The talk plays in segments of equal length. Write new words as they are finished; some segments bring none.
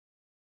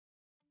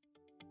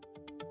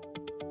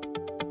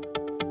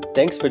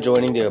Thanks for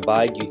joining the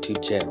Abide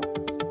YouTube channel.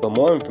 For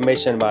more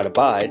information about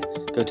Abide,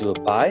 go to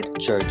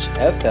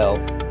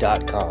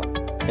abidechurchfl.com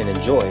and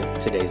enjoy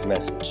today's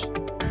message.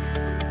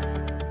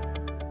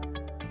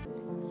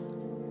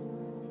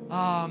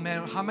 Oh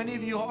man, how many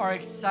of you are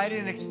excited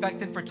and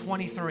expectant for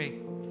 23?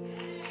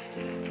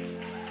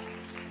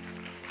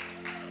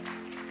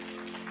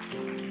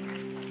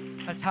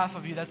 That's half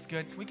of you, that's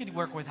good. We could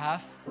work with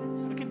half.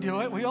 We could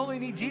do it. We only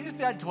need Jesus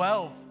at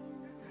 12.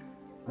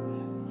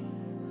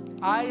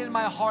 I, in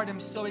my heart, am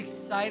so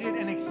excited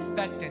and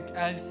expectant.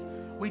 As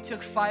we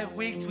took 5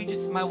 weeks,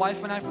 my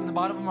wife and I, from the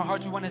bottom of our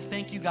hearts, we want to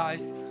thank you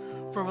guys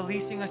for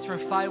releasing us for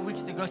 5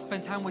 weeks to go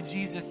spend time with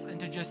Jesus and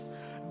to just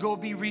go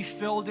be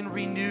refilled and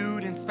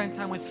renewed and spend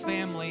time with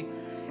family.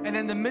 And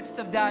in the midst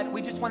of that,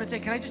 we just want to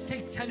can I just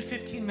take 10,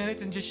 15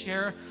 minutes and just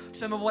share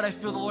some of what I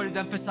feel the Lord is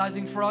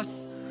emphasizing for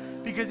us?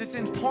 Because it's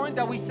important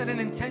that we set an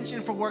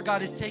intention for where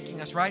God is taking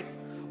us, right?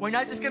 We're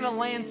not just going to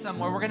land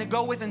somewhere. We're going to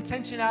go with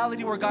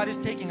intentionality where God is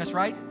taking us,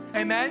 right?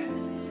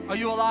 Amen? Are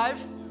you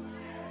alive?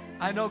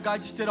 I know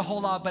God just did a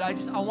whole lot, but I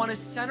want to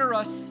center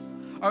us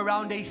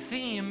around a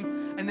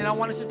theme, and then I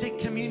want us to take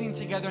communion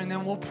together, and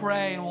then we'll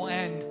pray and we'll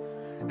end.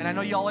 And I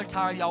know y'all are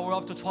tired. Y'all were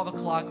up to 12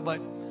 o'clock,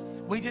 but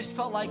we just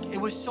felt like it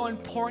was so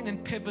important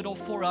and pivotal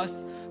for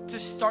us to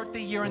start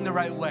the year in the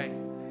right way.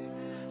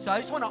 So I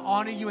just want to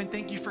honor you and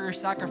thank you for your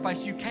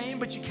sacrifice. You came,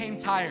 but you came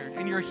tired,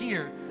 and you're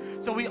here.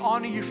 So we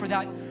honor you for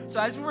that. So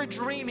as we were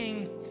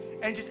dreaming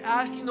and just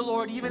asking the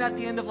Lord, even at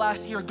the end of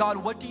last year, God,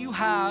 what do you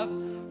have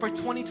for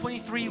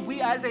 2023?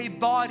 We as a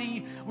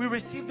body, we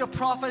received a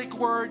prophetic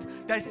word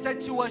that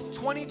said to us,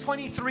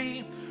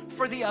 2023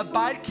 for the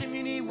Abide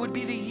community would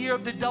be the year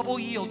of the double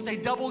yield. Say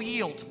double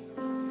yield.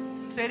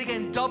 Say it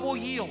again, double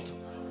yield.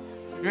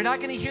 You're not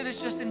going to hear this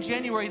just in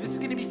January. This is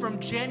going to be from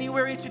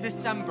January to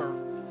December.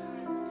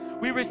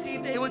 We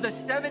received, it was a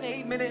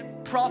 7-8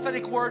 minute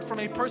prophetic word from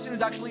a person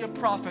who's actually a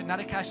prophet, not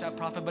a Cash App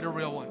prophet, but a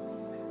real one.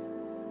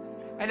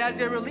 And as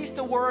they released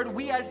the word,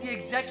 we as the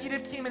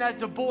executive team and as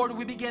the board,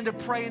 we began to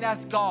pray and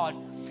ask God.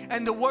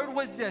 And the word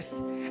was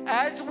this: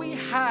 as we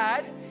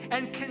had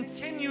and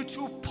continue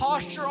to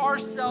posture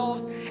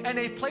ourselves in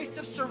a place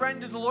of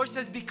surrender, the Lord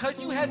says,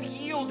 because you have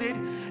yielded,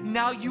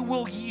 now you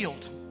will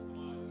yield.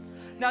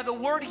 Now the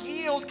word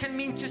yield can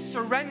mean to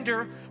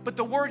surrender, but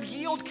the word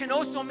yield can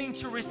also mean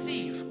to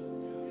receive.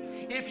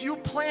 If you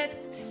plant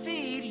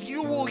seed,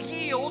 you will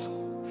yield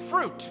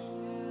fruit.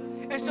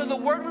 And so the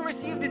word we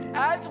received is,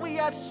 as we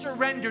have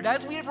surrendered,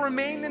 as we have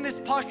remained in this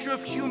posture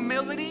of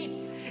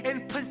humility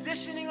and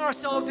positioning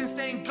ourselves and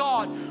saying,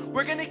 God,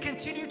 we're going to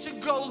continue to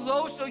go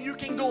low so you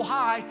can go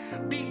high,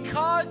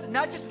 because,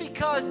 not just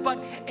because,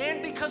 but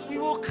and because we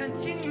will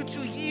continue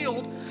to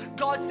yield,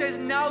 God says,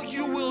 now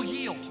you will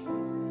yield.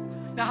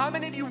 Now, how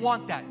many of you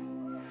want that?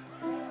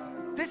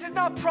 This is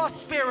not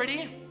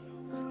prosperity.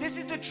 This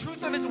is the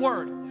truth of His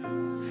word.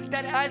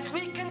 That as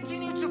we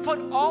continue to put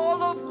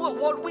all of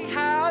what we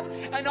have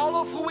and all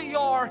of who we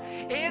are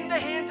in the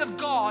hands of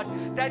God,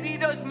 that He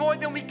does more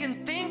than we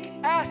can think,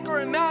 ask, or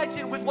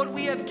imagine with what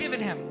we have given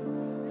Him.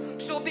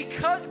 So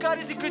because God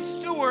is a good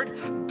steward,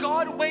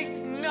 God wastes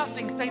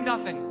nothing. Say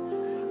nothing.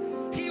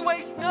 He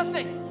wastes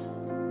nothing.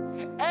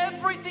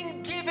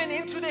 Everything given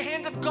into the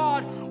hand of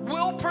God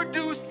will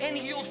produce and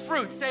yield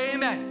fruit. Say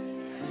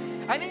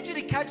amen. I need you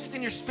to catch this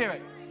in your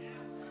spirit.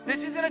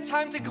 This isn't a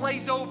time to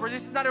glaze over.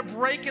 This is not a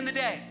break in the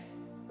day.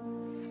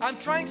 I'm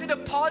trying to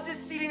deposit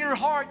seed in your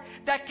heart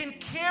that can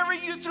carry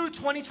you through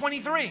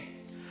 2023.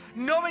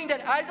 Knowing that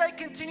as I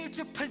continue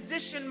to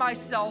position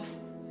myself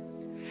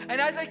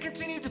and as I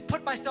continue to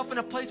put myself in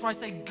a place where I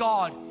say,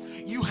 God,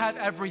 you have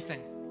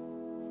everything.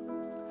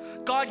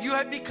 God, you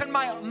have become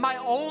my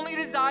only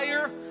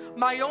desire,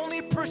 my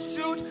only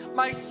pursuit,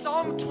 my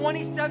Psalm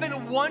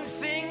 27, one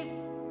thing.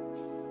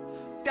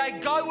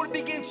 That God would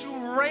begin to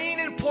rain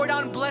and pour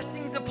down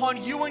blessings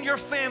upon you and your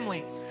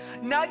family.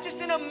 Not just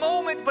in a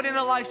moment, but in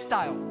a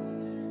lifestyle.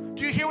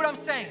 Do you hear what I'm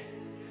saying?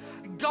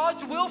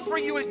 God's will for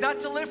you is not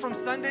to live from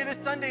Sunday to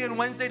Sunday and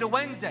Wednesday to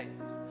Wednesday.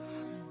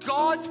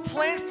 God's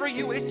plan for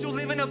you is to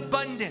live in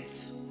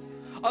abundance.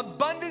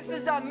 Abundance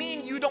does not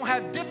mean you don't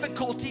have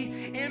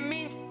difficulty. It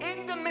means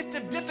in the midst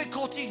of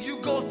difficulty, you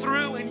go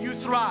through and you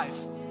thrive.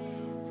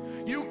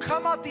 You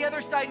come out the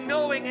other side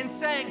knowing and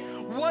saying,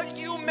 what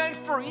you meant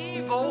for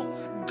evil,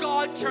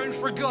 God turned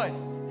for good.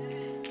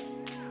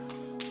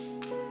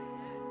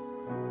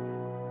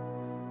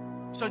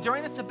 So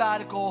during the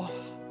sabbatical,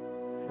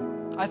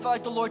 I felt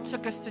like the Lord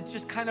took us to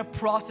just kind of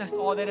process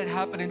all that had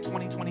happened in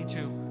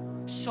 2022.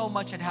 So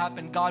much had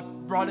happened.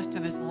 God brought us to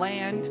this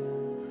land.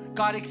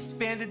 God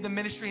expanded the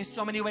ministry in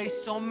so many ways.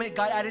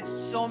 God added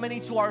so many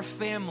to our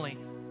family.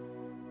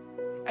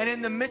 And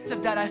in the midst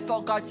of that, I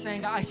felt God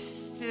saying, I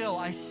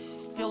still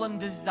am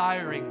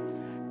desiring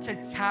to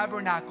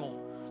tabernacle,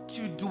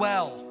 to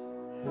dwell,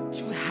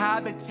 to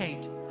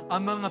habitate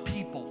among a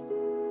people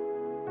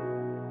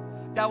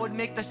that would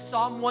make the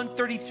Psalm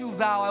 132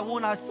 vow, I will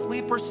not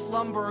sleep or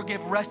slumber or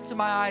give rest to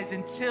my eyes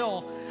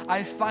until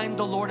I find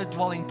the Lord a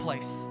dwelling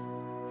place.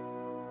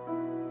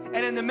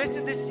 And in the midst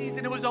of this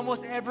season, it was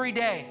almost every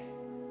day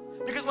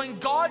Because when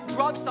God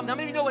drops something, how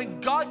many of you know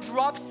when God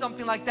drops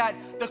something like that,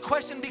 the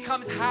question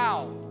becomes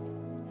how?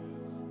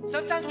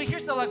 Sometimes we hear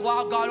stuff like,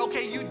 wow, God,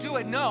 okay, you do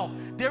it. No,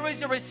 there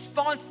is a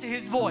response to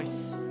His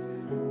voice.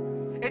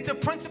 It's a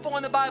principle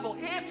in the Bible.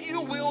 If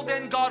you will,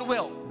 then God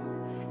will.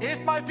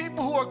 If my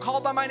people who are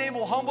called by my name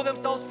will humble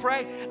themselves,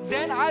 pray,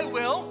 then I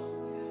will.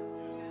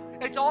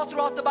 It's all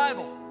throughout the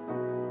Bible.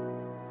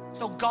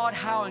 So God,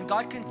 how? And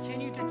God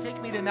continued to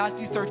take me to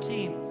Matthew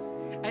 13,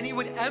 and He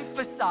would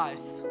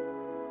emphasize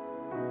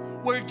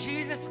where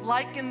Jesus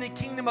likened the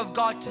kingdom of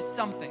God to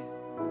something.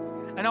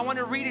 And I want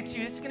to read it to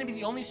you. This is going to be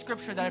the only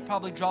scripture that I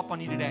probably drop on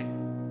you today.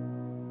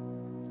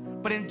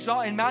 But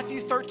in Matthew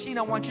 13,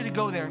 I want you to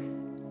go there.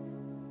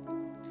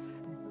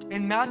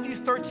 In Matthew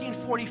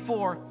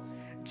 13:44,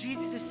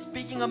 Jesus is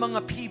speaking among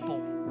a people.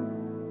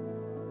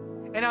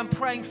 And I'm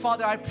praying,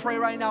 Father, I pray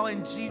right now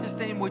in Jesus'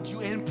 name, would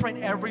you imprint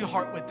every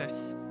heart with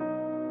this?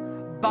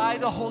 By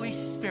the Holy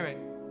Spirit.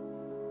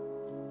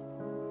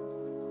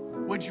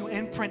 Would you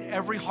imprint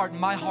every heart,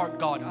 my heart,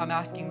 God, I'm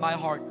asking my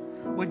heart.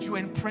 Would you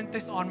imprint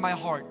this on my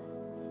heart?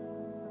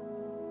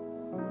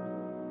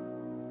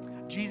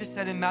 Jesus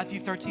said in Matthew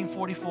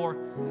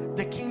 13:44,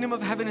 the kingdom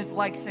of heaven is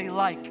like, say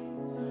like.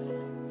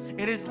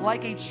 It is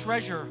like a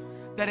treasure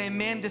that a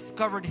man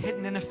discovered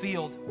hidden in a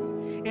field.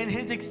 In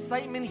his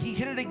excitement, he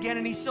hid it again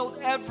and he sold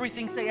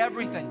everything, say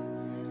everything.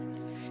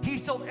 He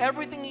sold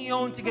everything he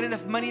owned to get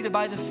enough money to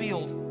buy the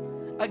field.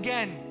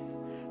 Again,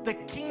 the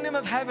kingdom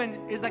of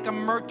heaven is like a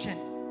merchant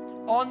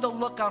on the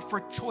lookout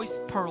for choice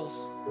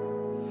pearls.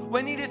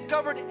 When he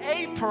discovered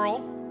a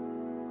pearl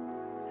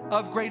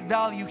of great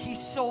value, he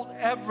sold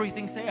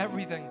everything, say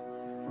everything.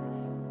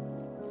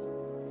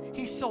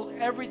 He sold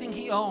everything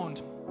he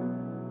owned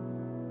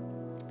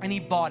and he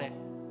bought it.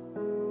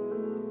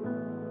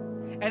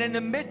 And in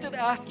the midst of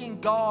asking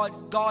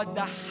God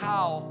the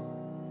how,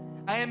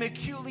 I am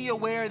acutely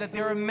aware that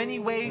there are many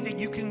ways that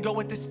you can go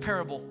with this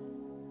parable.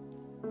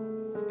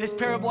 This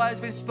parable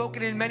has been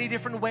spoken in many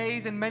different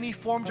ways, in many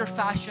forms or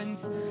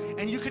fashions,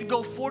 and you could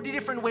go 40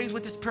 different ways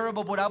with this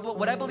parable. But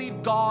what I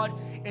believe God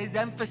is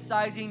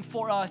emphasizing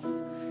for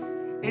us,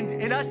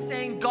 in us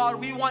saying, God,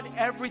 we want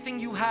everything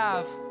you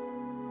have,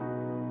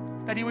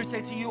 that He would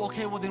say to you,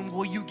 okay, well then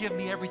will you give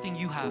me everything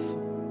you have?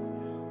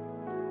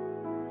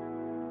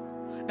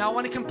 Now I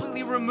want to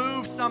completely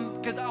remove some,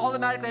 because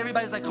automatically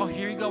everybody's like, oh,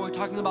 here you go, we're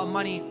talking about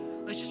money.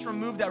 Let's just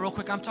remove that real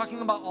quick. I'm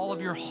talking about all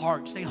of your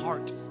heart. Say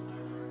heart.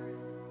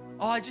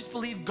 Oh, I just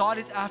believe God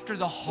is after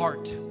the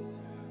heart.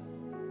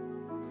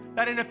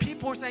 That in the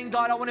people who are saying,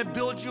 God, I want to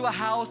build you a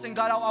house, and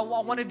God, I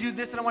want to do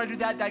this and I want to do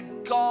that,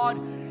 that God,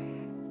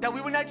 that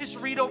we would not just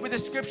read over the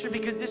scripture,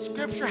 because this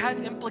scripture has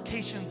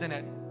implications in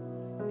it.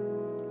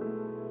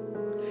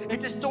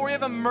 It's a story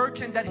of a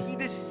merchant that he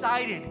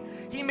decided,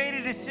 he made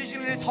a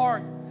decision in his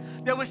heart.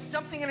 There was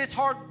something in his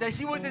heart that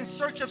he was in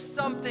search of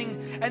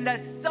something, and that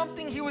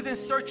something he was in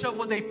search of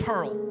was a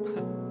pearl.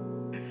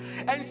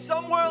 And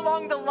somewhere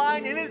along the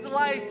line in his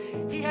life,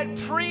 he had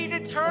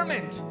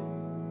predetermined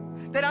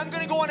that I'm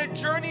going to go on a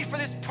journey for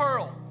this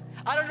pearl.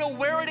 I don't know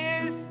where it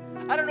is.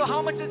 I don't know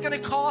how much it's going to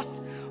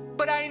cost,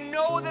 but I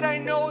know that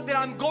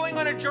I'm going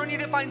on a journey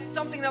to find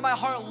something that my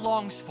heart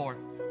longs for.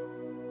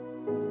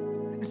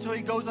 And so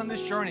he goes on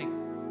this journey.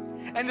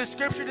 And the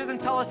scripture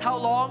doesn't tell us how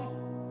long.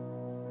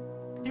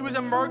 He was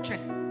a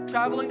merchant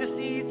traveling the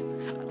seas.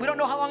 We don't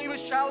know how long he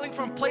was traveling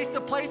from place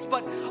to place,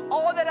 but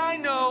all that I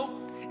know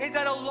is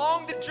that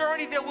along the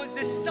journey there was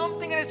this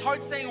something in his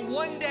heart saying,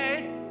 one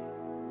day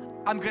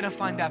I'm gonna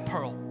find that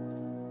pearl.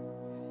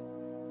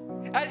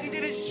 As he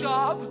did his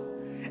job,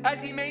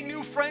 as he made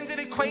new friends and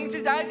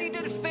acquaintances, as he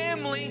did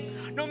family,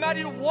 no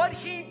matter what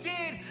he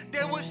did,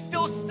 there was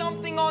still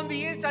something on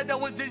the inside that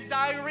was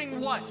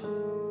desiring what?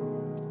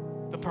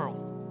 The pearl.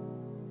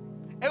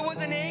 It was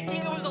an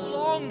aching, it was a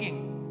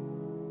longing.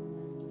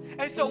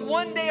 And so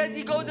one day as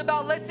he goes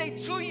about, let's say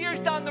 2 years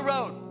down the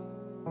road,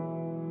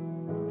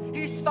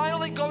 he's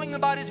finally going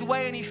about his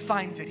way and he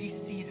finds it, he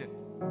sees it.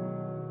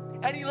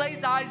 And he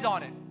lays eyes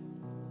on it.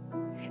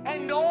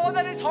 And all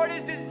that his heart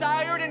has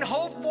desired and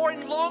hoped for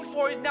and longed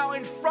for is now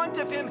in front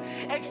of him,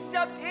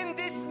 except in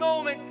this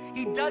moment,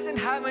 he doesn't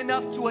have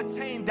enough to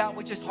attain that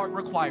which his heart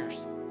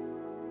requires.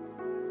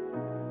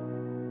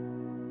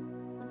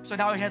 So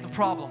now he has a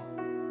problem.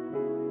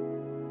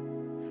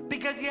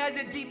 Because he has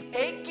a deep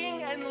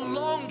aching and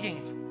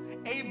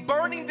longing, a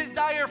burning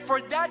desire for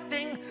that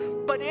thing,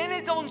 but in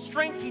his own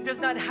strength, he does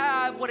not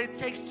have what it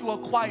takes to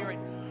acquire it.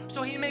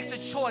 So he makes a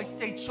choice,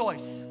 say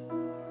choice.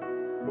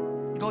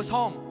 He goes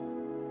home.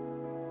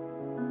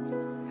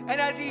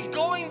 And as he's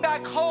going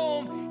back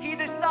home, he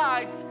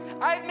decides,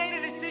 I've made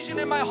a decision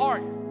in my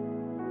heart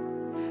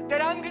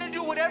that I'm gonna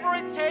do whatever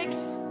it takes.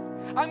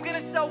 I'm gonna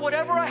sell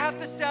whatever I have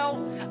to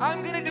sell.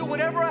 I'm gonna do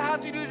whatever I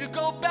have to do to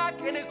go back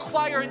and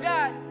acquire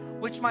that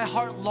which my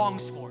heart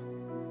longs for.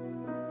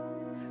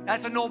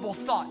 That's a noble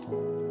thought.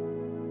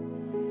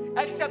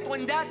 Except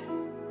when that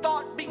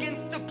thought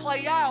begins to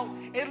play out,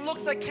 it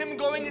looks like him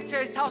going into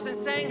his house and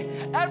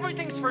saying,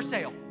 everything's for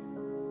sale.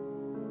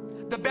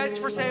 The bed's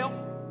for sale.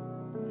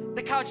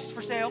 The couch is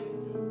for sale.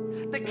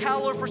 The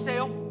cattle are for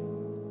sale.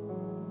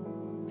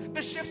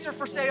 The ships are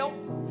for sale.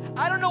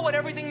 I don't know what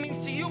everything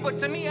means to you, but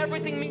to me,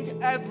 everything means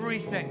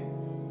everything.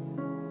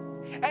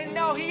 And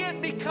now he has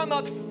become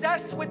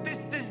obsessed with this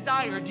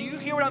desire. Do you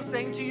hear what I'm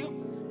saying to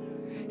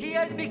you? He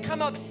has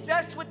become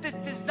obsessed with this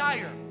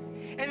desire.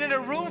 And in a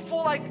room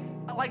full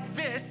like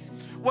this,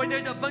 where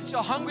there's a bunch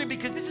of hungry,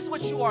 because this is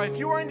what you are. If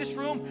you are in this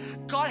room,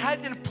 God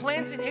has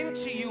implanted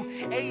into you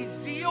a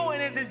zeal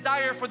and a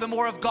desire for the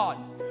more of God.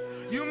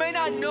 You may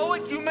not know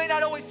it, you may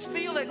not always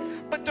feel it,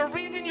 but the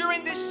reason you're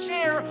in this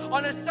chair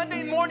on a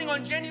Sunday morning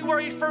on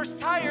January 1st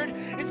tired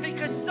is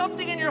because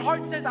something in your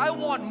heart says, I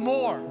want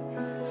more.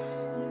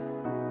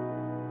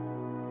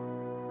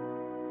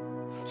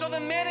 So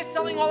the man is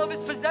selling all of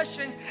his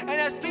possessions, and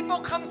as people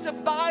come to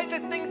buy the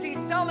things he's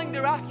selling,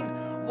 they're asking,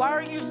 why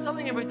are you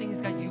selling everything?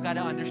 He's got, you got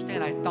to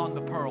understand, I found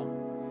the pearl.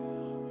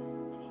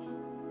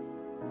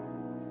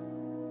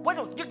 What,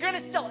 you're going to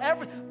sell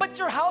but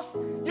your house,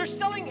 you're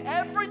selling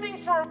everything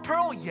for a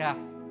pearl? Yeah.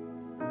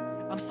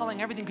 I'm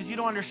selling everything because you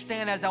don't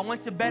understand. As I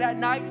went to bed at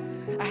night,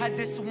 I had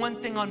this one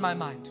thing on my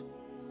mind.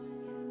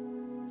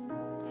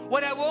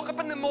 When I woke up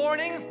in the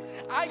morning,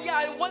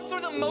 I went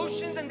through the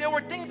motions and there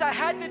were things I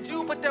had to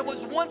do, but there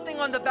was one thing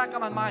on the back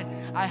of my mind.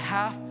 I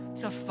have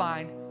to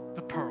find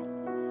the pearl.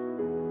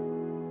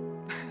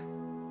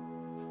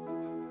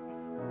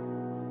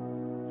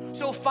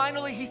 So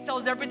finally he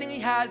sells everything he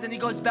has and he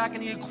goes back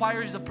and he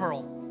acquires the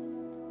pearl.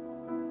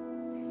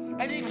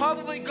 And he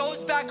probably goes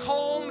back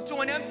home to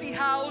an empty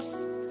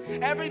house,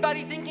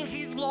 everybody thinking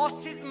he's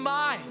lost his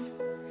mind.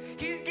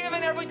 He's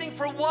given everything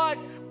for what?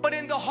 But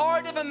in the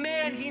heart of a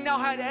man, he now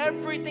had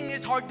everything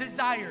his heart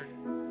desired.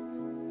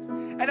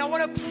 And I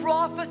want to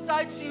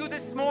prophesy to you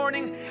this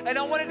morning, and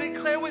I want to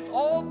declare with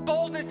all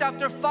boldness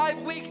after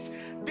 5 weeks,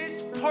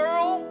 this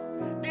pearl,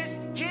 this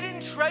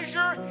hidden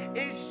treasure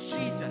is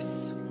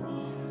Jesus.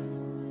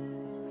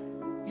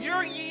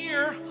 Your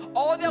year,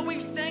 all that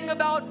we've sang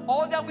about,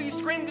 all that we've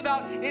screamed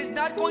about is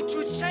not going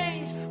to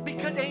change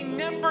because a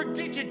number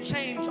digit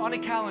change on a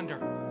calendar.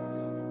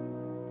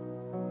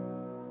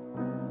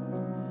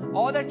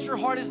 All that your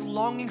heart is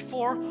longing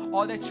for,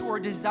 all that you are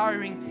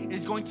desiring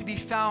is going to be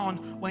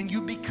found when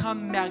you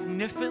become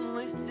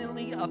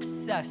magnificently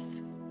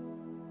obsessed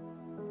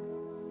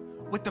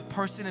with the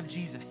person of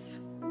Jesus.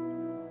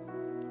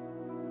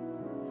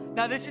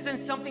 Now, this isn't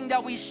something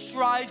that we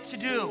strive to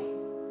do.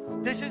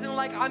 This isn't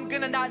like I'm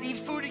gonna not eat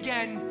food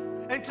again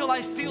until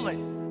I feel it.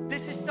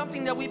 This is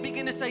something that we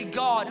begin to say,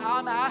 God,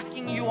 I'm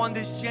asking you on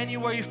this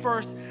January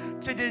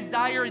 1st to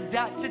desire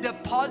that, to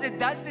deposit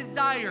that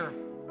desire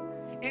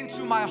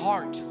into my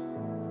heart.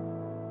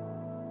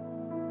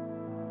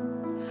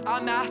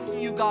 I'm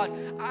asking you, God,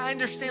 I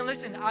understand,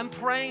 listen, I'm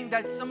praying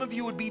that some of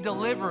you would be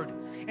delivered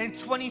in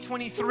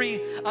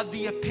 2023 of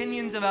the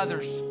opinions of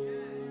others.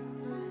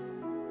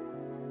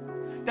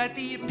 That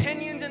the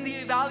opinions and the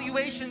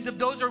evaluations of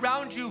those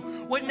around you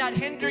would not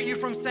hinder you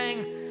from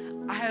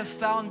saying, I have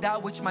found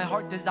that which my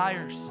heart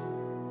desires.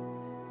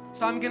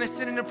 So I'm gonna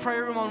sit in a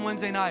prayer room on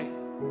Wednesday night,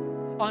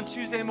 on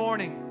Tuesday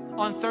morning,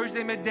 on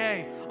Thursday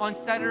midday, on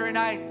Saturday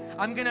night.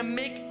 I'm gonna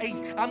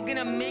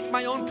make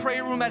my own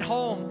prayer room at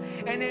home.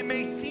 And it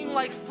may seem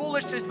like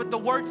foolishness, but the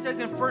word says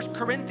in 1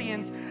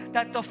 Corinthians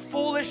that the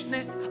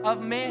foolishness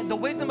of man, the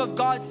wisdom of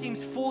God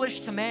seems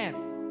foolish to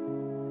man.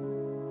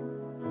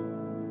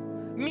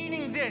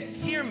 Meaning this,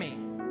 hear me.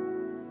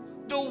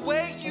 The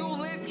way you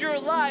live your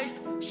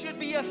life should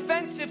be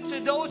offensive to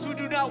those who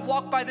do not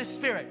walk by the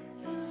Spirit.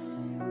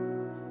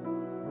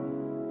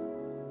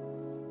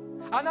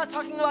 I'm not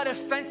talking about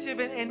offensive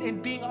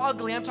in being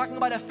ugly. I'm talking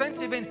about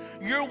offensive in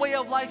your way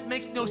of life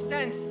makes no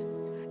sense,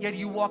 yet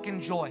you walk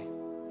in joy.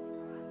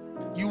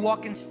 You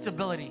walk in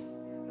stability.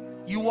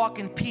 You walk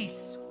in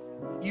peace.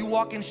 You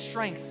walk in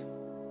strength.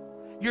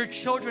 Your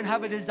children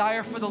have a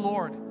desire for the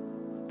Lord.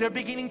 They're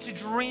beginning to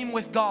dream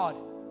with God.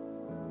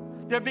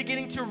 They're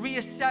beginning to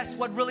reassess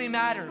what really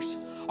matters.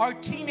 Our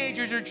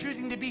teenagers are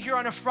choosing to be here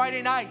on a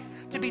Friday night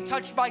to be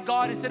touched by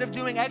God instead of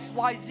doing X,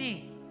 Y,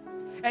 Z.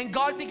 And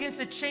God begins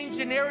to change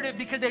the narrative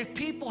because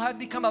people have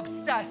become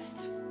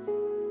obsessed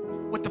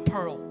with the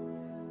pearl.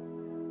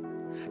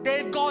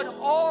 They've gone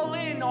all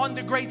in on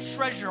the great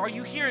treasure. Are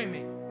you hearing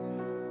me?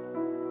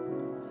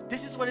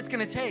 This is what it's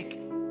going to take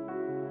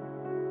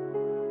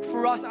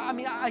for us. I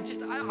mean,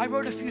 I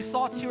wrote a few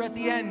thoughts here at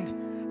the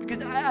end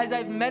because as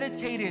I've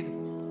meditated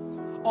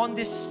on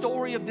this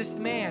story of this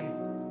man,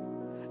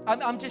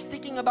 I'm just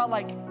thinking about,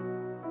 like,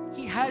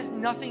 he has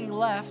nothing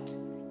left,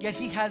 yet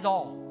he has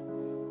all.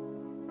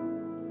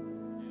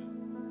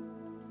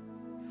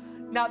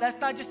 Now, that's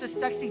not just a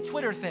sexy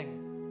Twitter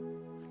thing.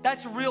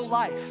 That's real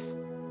life.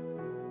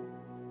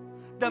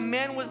 The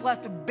man was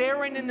left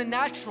barren in the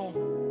natural,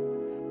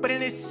 but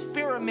in his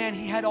spirit, man,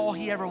 he had all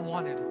he ever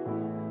wanted.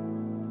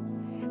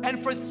 And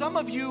for some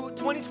of you,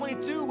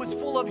 2022 was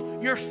full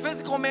of your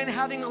physical man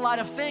having a lot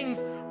of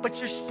things,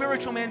 but your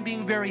spiritual man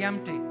being very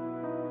empty.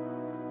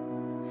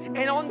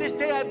 And on this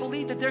day, I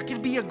believe that there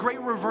could be a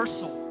great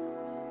reversal.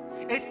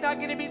 It's not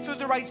going to be through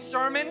the right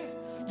sermon.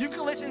 You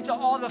can listen to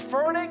all the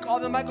Furtick, all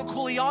the Michael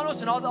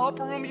Koulianos, and all the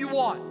upper room you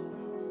want.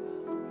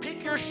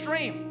 Pick your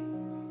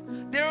stream.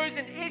 There is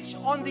an itch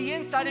on the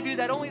inside of you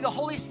that only the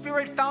Holy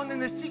Spirit found in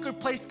the secret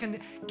place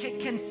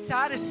can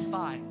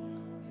satisfy.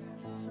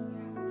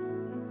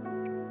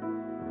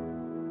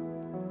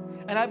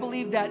 And I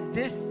believe that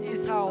this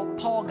is how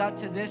Paul got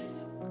to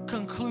this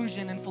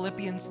conclusion in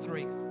Philippians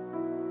 3.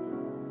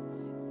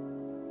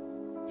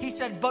 He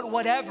said, but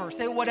whatever,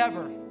 say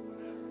whatever.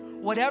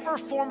 Whatever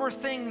former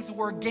things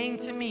were gained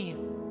to me,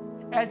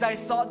 as I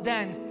thought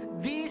then,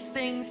 these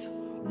things,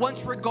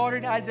 once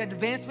regarded as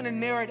advancement and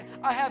merit,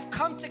 I have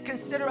come to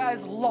consider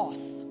as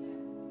loss.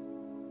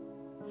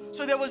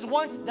 So there was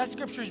once, that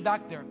scripture's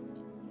back there.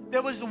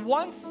 There was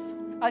once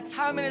a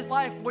time in his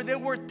life where there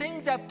were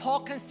things that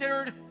Paul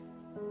considered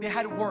they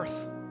had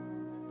worth.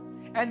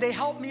 And they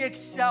helped me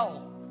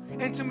excel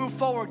and to move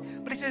forward.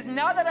 But he says,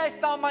 now that I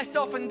found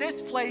myself in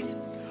this place,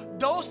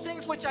 those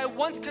things which I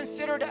once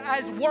considered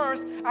as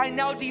worth, I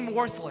now deem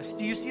worthless.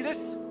 Do you see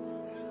this?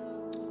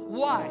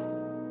 Why?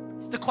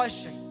 It's the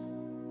question.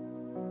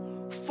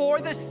 For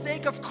the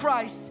sake of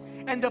Christ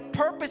and the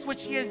purpose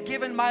which He has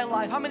given my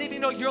life. How many of you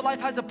know your life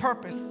has a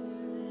purpose?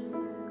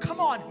 Come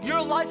on,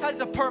 your life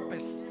has a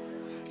purpose.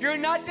 You're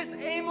not just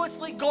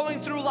aimlessly going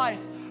through life.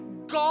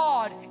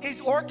 God is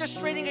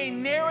orchestrating a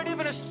narrative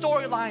and a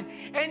storyline,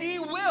 and He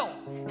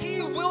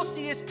will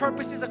see His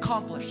purposes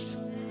accomplished.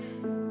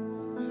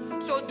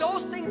 So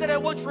those things that I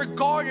once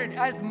regarded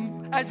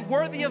as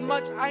worthy of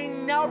much, I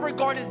now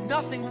regard as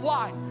nothing.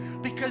 Why?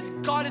 Because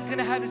God is going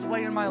to have His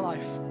way in my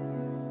life.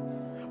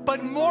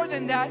 But more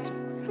than that,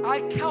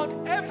 I count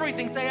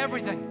everything, say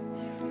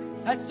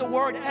everything. That's the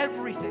word,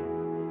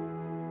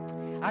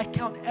 everything. I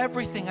count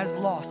everything as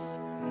loss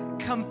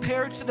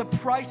compared to the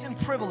price and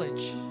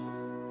privilege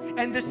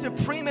and the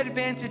supreme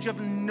advantage of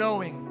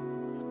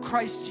knowing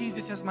Christ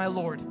Jesus as my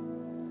Lord.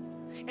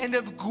 And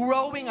of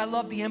growing, I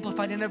love the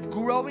Amplified, and of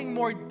growing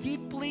more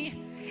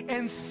deeply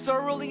and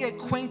thoroughly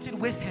acquainted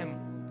with Him,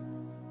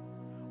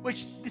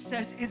 which it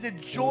says is a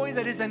joy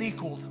that is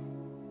unequaled.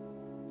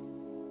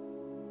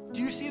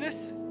 Do you see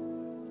this?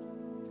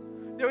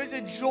 There is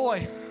a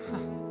joy.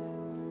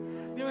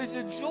 There is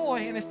a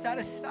joy and a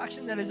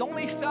satisfaction that is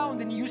only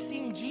found in you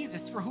seeing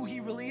Jesus for who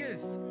He really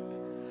is.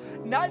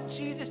 Not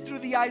Jesus through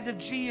the eyes of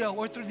Geo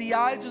or through the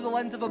eyes or the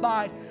lens of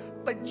Abide,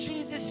 but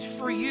Jesus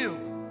for you.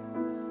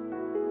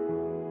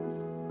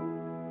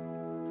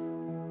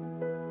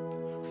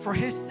 For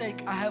His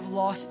sake, I have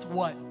lost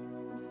what?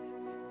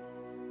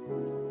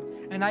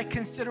 And I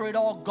consider it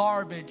all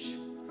garbage.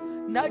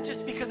 Not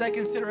just because I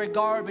consider it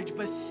garbage,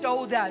 but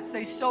so that,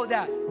 say so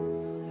that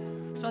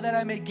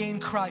I may gain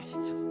Christ.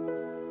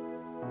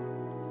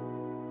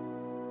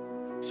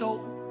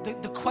 So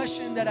the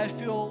question that I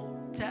feel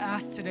to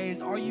ask today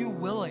is, are you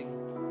willing?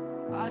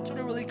 That's what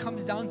it really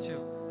comes down to.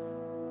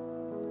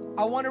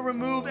 I want to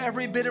remove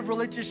every bit of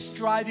religious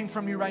striving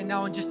from you right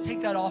now and just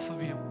take that off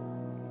of you.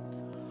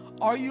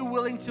 Are you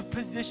willing to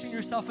position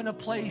yourself in a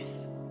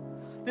place?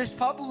 This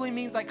probably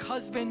means, like,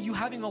 husband, you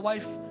having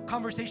a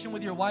conversation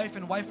with your wife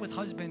and wife with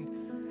husband,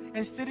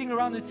 and sitting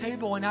around the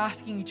table and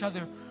asking each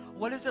other,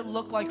 what does it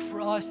look like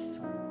for us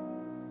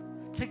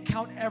to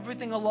count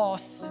everything a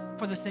loss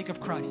for the sake of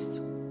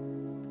Christ?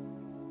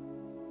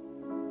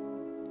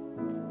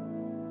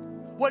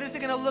 What is it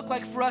going to look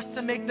like for us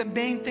to make the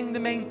main thing the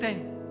main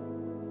thing?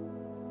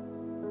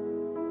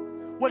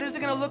 What is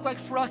it going to look like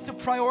for us to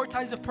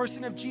prioritize the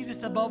person of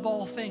Jesus above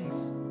all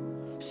things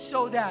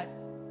so that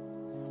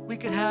we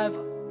could have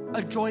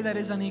a joy that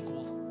is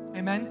unequaled?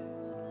 Amen?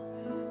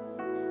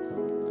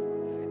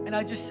 And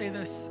I just say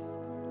this.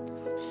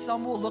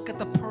 Some will look at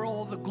the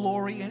pearl of the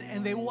glory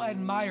and they will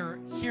admire,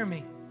 hear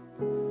me,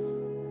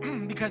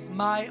 because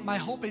my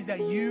hope is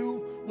that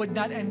you would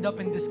not end up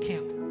in this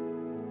camp.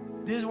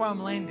 This is where I'm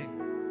landing.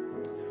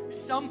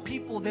 Some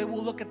people, they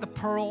will look at the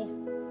pearl,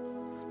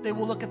 they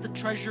will look at the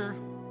treasure,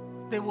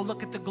 they will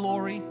look at the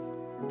glory,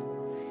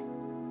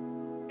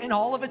 and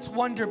all of its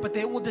wonder, but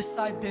they will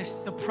decide this: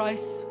 the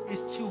price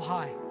is too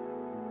high.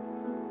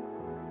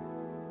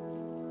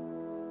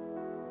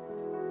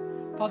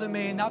 Father,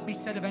 may it not be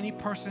said of any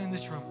person in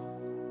this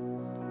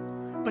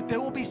room, but there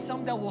will be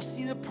some that will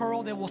see the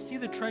pearl, they will see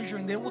the treasure,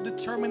 and they will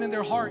determine in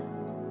their heart,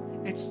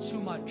 it's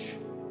too much.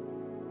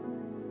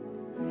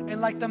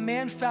 And like the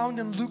man found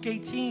in Luke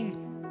 18,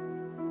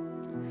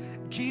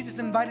 Jesus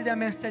invited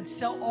them and said,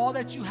 sell all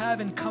that you have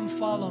and come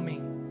follow me.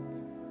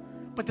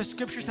 But the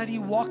scripture said he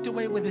walked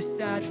away with a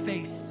sad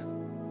face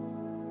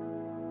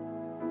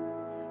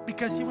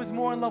because he was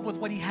more in love with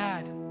what he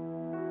had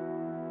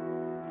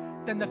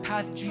than the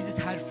path Jesus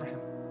had for him.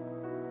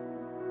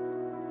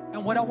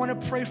 And what I want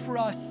to pray for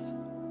us,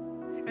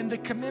 and the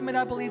commitment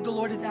I believe the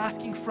Lord is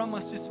asking from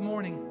us this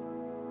morning,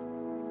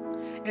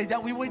 is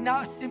that we would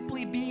not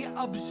simply be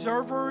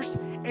observers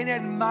and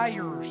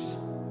admirers,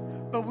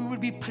 but we would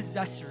be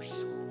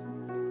possessors.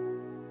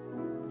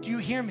 Do you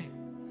hear me?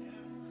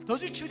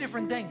 Those are two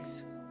different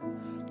things.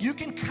 You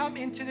can come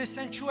into this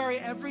sanctuary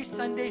every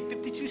Sunday,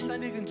 52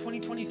 Sundays in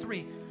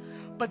 2023,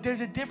 but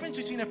there's a difference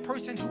between a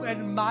person who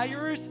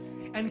admires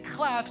and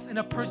claps and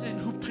a person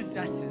who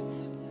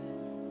possesses.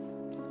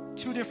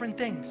 Two different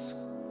things.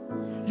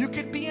 You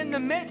could be in the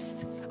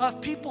midst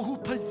of people who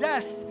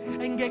possess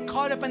and get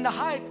caught up in the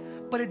hype,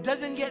 but it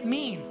doesn't get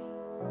mean.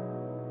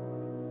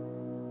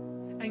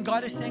 And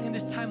God is saying in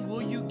this time,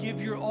 will you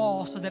give your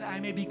all so that I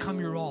may become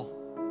your all?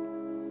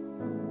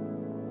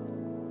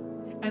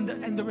 And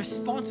the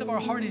response of our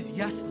heart is,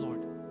 yes, Lord.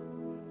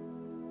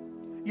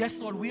 Yes,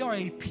 Lord, we are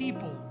a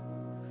people.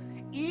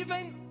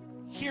 Even,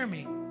 hear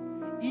me,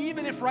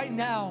 even if right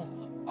now,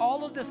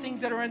 all of the things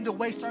that are in the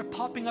way start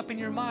popping up in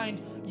your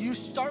mind, you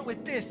start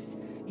with this.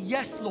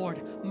 Yes,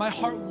 Lord, my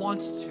heart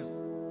wants to.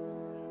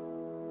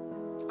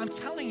 I'm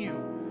telling you,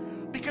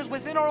 because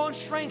within our own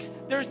strength,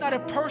 there's not a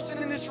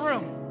person in this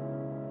room.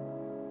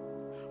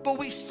 But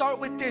we start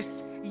with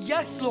this.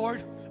 Yes,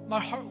 Lord, my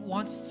heart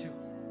wants to.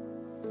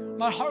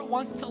 My heart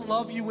wants to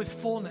love you with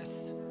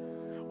fullness.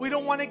 We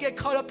don't want to get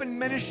caught up in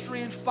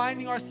ministry and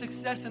finding our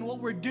success in what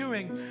we're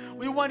doing.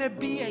 We want to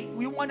be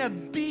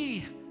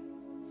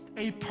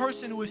a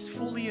person who is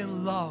fully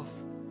in love,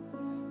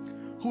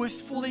 who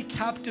is fully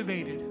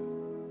captivated,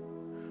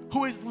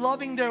 who is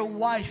loving their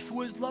wife,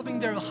 who is loving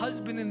their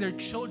husband and their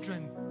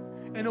children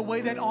in a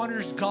way that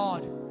honors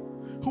God,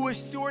 who is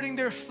stewarding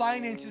their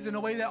finances in a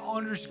way that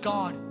honors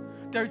God,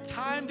 their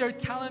time, their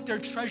talent, their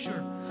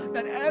treasure,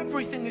 that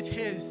everything is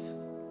His.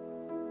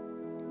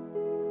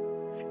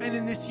 And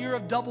in this year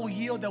of double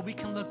yield, that we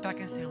can look back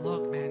and say,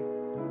 look, man,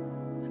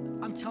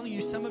 I'm telling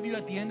you, some of you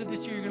at the end of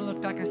this year, you're going to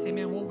look back and say,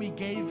 man, what we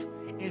gave,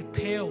 it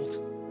paled.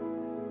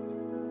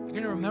 You're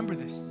going to remember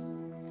this.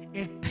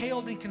 It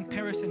paled in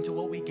comparison to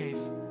what we gave.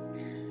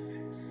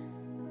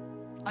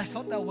 I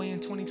felt that way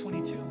in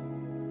 2022.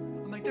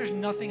 I'm like, there's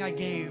nothing I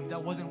gave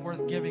that wasn't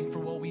worth giving for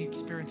what we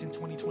experienced in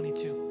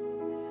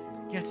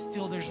 2022. Yet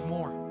still there's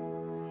more.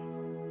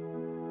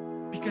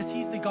 Because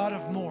He's the God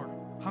of more.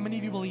 How many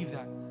of you believe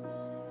that?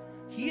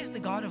 He is the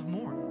God of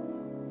more.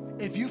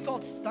 If you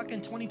felt stuck in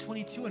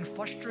 2022 and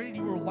frustrated,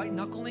 you were white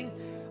knuckling,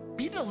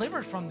 be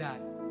delivered from that.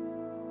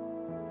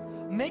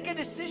 Make a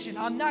decision.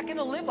 I'm not going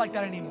to live like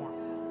that anymore.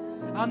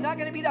 I'm not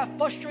going to be that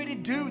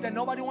frustrated dude that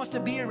nobody wants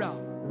to be around.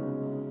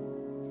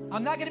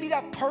 I'm not going to be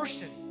that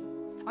person.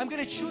 I'm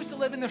going to choose to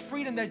live in the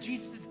freedom that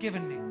Jesus has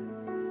given me.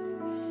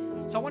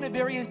 So I want to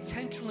very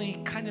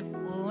intentionally kind of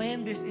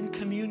land this in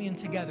communion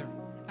together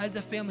as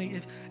a family.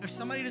 If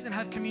somebody doesn't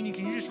have communion,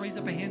 can you just raise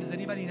up a hand? Does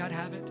anybody not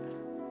have it?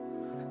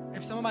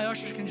 If some of my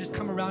ushers can just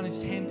come around and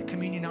just hand the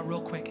communion out real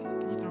quick.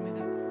 Can you throw me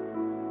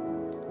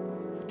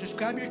that? Just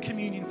grab your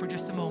communion for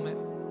just a moment.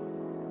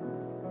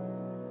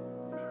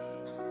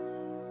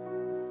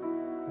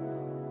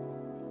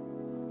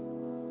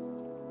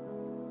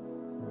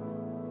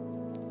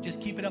 Just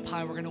keep it up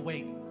high. We're going to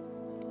wait.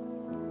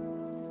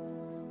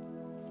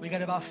 We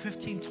got about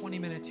 15, 20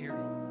 minutes here.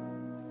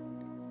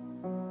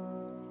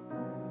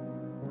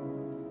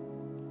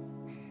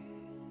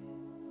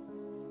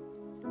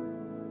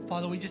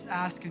 Father, we just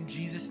ask in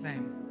Jesus'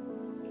 name,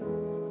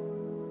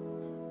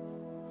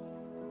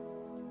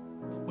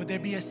 would there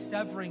be a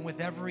severing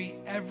with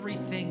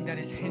everything that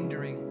is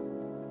hindering,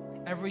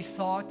 every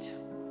thought,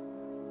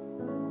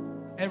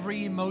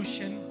 every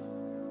emotion,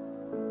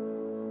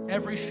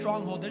 every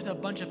stronghold. There's a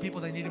bunch of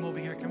people that need Him over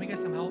here. Can we get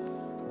some help?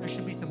 There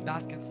should be some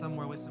baskets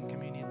somewhere with some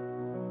communion.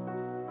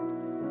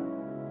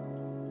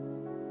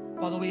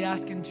 Father, we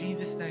ask in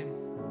Jesus' name,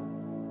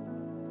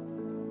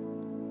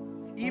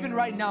 even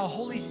right now,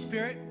 Holy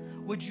Spirit,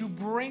 would you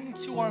bring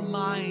to our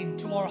mind,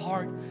 to our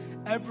heart,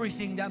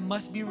 everything that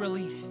must be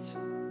released?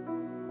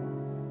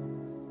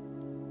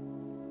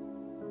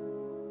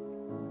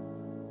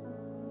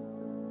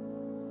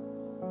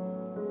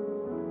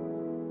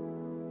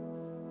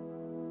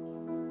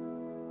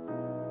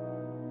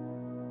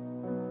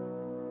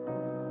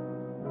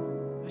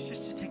 Let's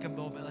just take a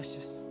moment.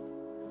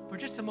 For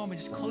just a moment,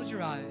 just close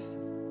your eyes.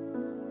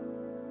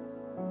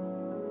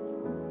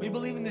 We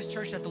believe in this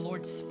church that the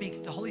Lord speaks.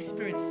 The Holy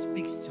Spirit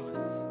speaks to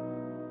us.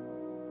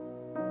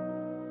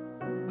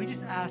 We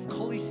just ask,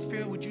 Holy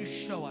Spirit, would you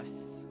show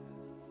us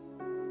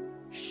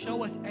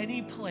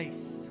any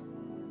place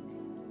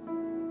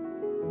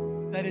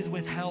that is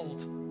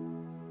withheld.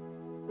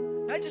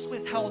 Not just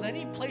withheld,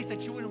 any place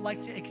that you would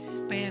like to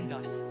expand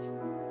us.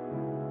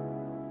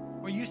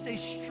 Where you say,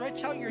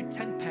 stretch out your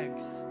tent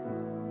pegs.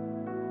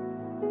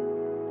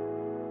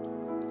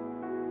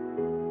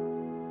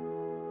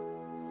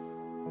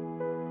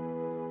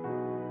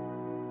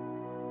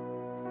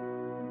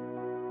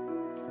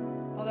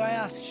 Father, I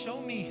ask,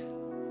 show me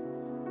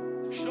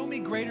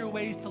greater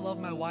ways to love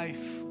my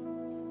wife,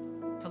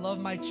 to love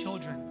my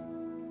children,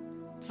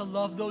 to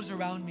love those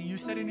around me. You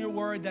said in your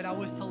word that I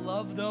was to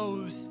love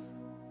those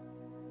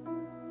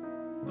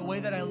the way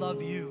that I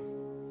love you.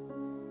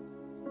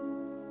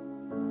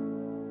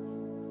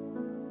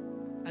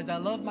 As I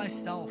love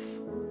myself,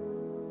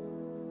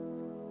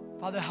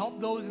 Father, help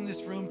those in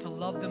this room to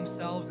love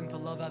themselves and to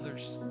love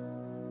others.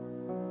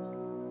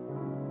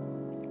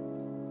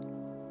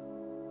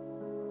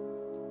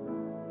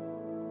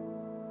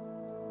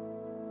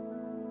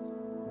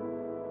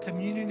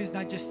 Communion is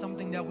not just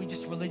something that we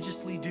just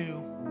religiously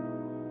do.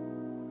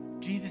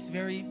 Jesus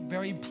very,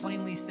 very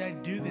plainly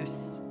said, do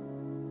this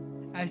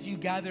as you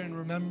gather in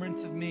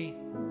remembrance of me,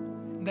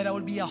 and that it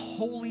would be a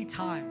holy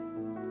time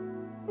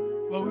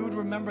where we would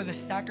remember the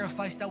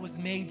sacrifice that was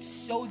made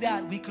so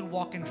that we could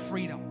walk in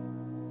freedom.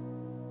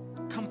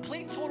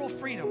 Complete, total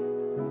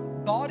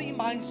freedom. Body,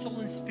 mind, soul,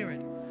 and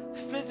spirit.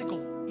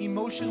 Physical,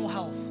 emotional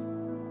health.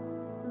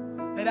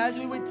 That as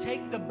we would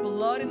take the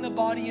blood in the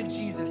body of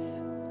Jesus,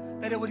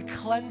 that it would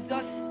cleanse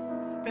us,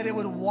 that it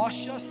would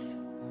wash us,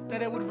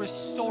 that it would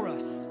restore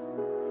us.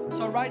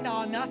 So right now,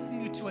 I'm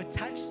asking you to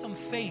attach some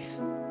faith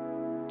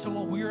to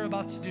what we're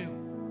about to do.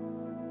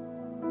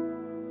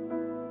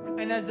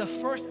 And as the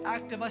first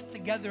act of us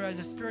together as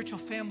a spiritual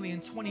family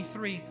in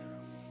 23,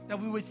 that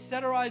we would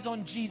set our eyes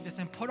on Jesus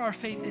and put our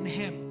faith in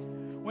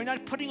Him. We're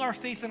not putting our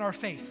faith in our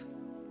faith.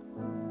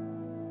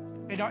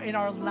 In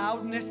our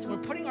loudness, we're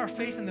putting our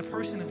faith in the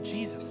person of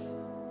Jesus,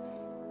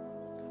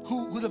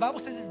 who the Bible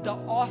says is the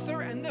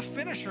author and the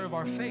finisher of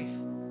our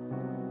faith,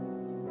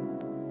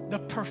 the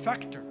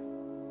perfecter.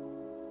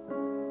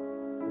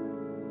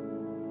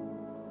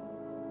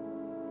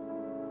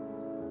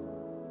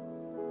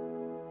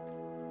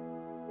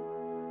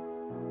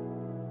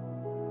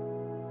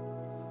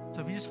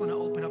 So if you just want to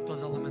open up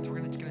those elements, we're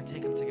just going to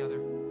take them together.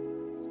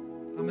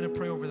 I'm going to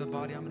pray over the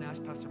body. I'm going to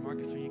ask Pastor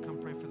Marcus, will you come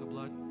pray for the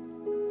blood?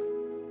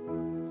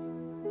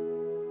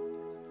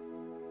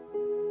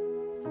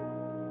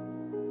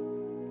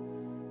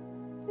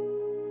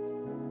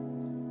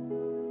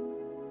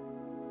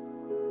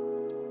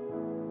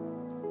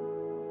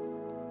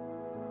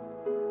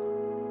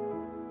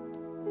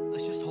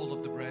 Let's just hold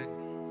up the bread.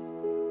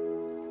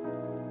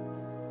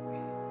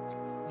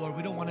 Lord,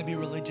 we don't want to be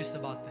religious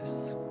about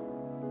this.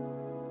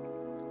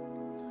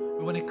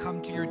 We want to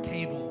come to your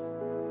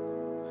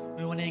table.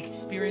 We want to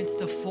experience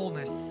the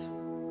fullness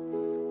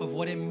of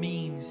what it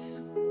means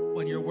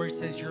when your word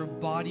says your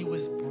body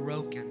was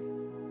broken.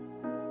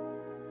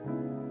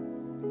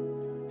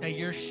 That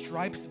your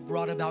stripes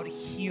brought about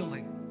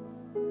healing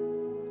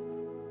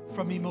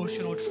from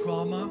emotional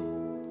trauma,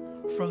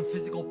 from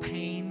physical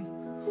pain,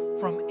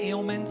 from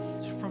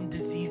ailments, from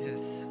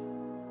diseases.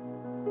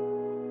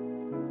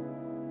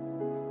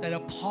 That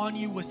upon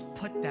you was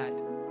put that,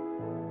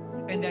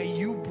 and that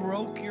you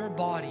broke your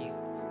body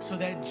so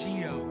that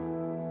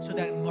Gio, so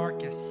that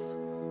Marcus,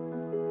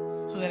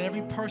 so that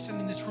every person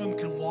in this room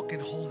can walk in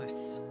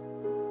wholeness.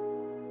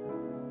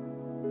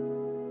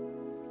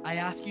 I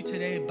ask you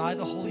today by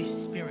the Holy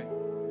Spirit,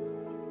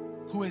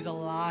 who is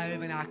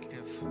alive and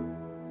active,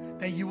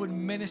 that you would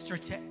minister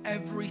to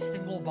every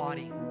single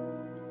body.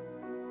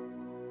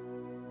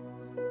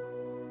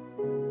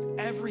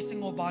 Every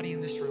single body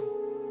in this room.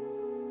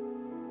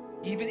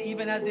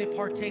 Even as they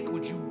partake,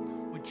 would you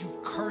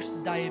curse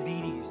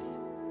diabetes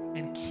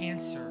and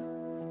cancer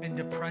and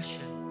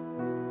depression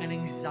and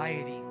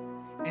anxiety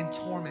and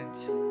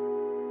torment?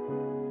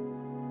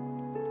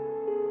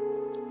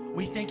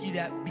 We thank you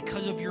that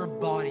because of your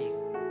body,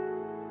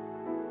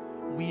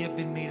 we have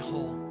been made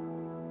whole.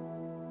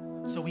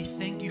 So we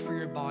thank you for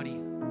your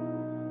body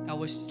that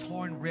was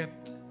torn,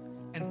 ripped,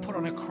 and put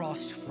on a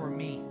cross for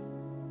me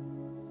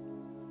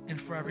and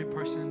for every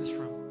person in this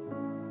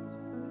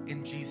room.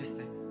 In Jesus'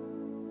 name.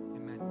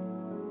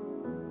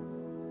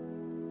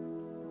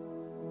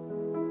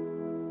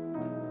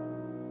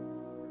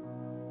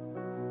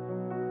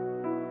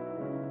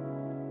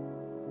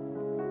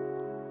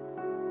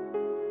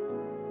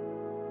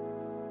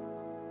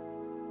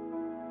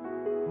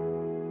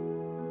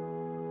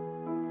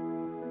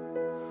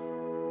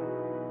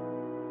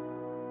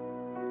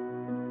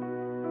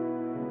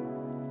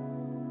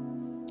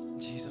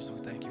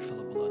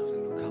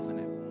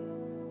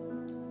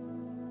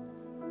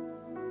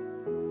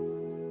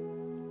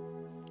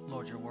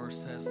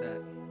 Says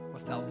that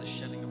without the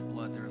shedding of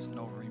blood, there is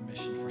no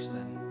remission for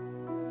sin.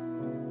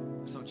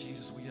 So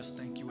Jesus, we just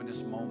thank you in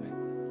this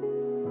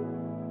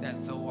moment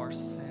that though our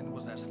sin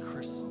was as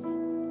crystal,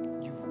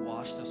 you've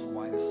washed us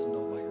white as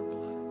snow by your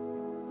blood.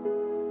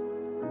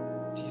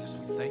 Jesus,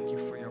 we thank you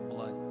for your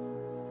blood.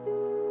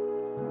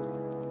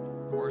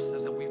 The word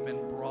says that we've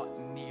been brought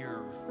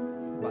near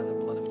by the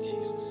blood of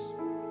Jesus.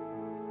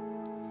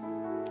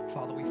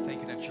 Father, we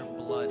thank you that your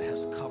blood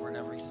has covered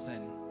every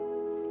sin,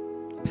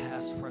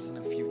 past, present,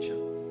 and future,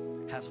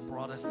 has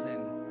brought us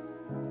in,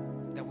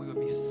 that we would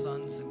be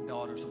sons and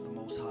daughters of the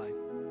Most High.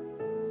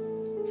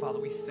 Father,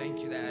 we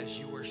thank you that as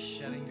you were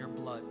shedding your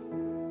blood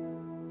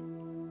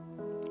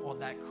on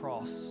that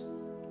cross,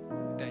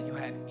 that you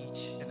had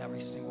each and every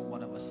single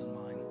one of us in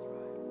mind.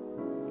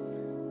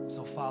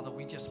 So Father,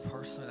 we just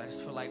personally, I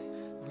just feel like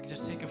if we could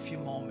just take a few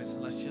moments,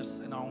 let's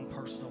just in our own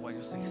personal way,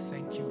 just say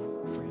thank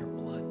you for your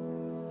blood.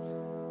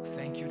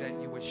 Thank you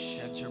that you would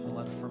shed your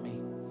blood for me.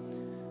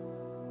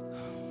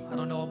 I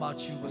don't know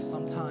about you, but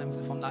sometimes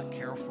if I'm not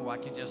careful, I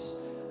can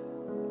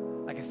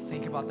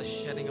think about the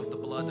shedding of the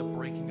blood, the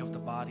breaking of the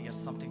body as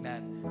something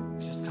that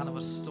is just kind of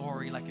a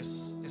story, like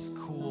it's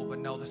cool, but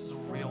no, this is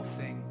a real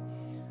thing.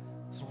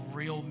 It's a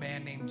real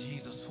man named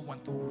Jesus who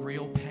went through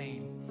real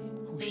pain,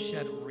 who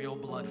shed real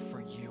blood for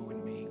you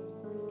and me.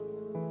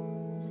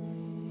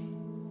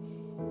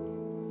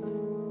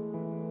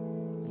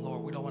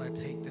 Lord, we don't want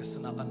to take this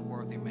in an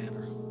unworthy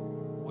manner.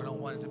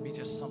 to be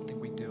just something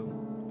we do.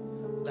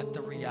 Let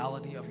the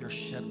reality of your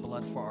shed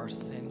blood for our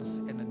sins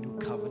and the new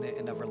covenant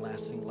and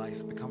everlasting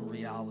life become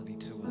reality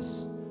to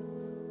us.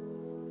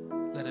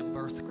 Let it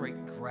birth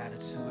great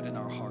gratitude in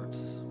our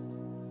hearts.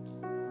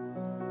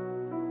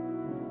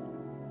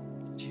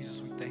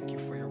 Jesus, we thank you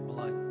for your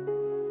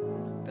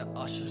blood that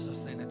ushers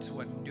us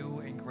into a new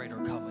and greater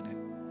covenant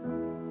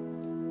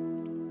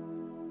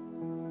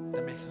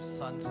that makes us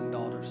sons and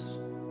daughters,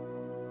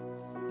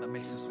 that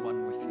makes us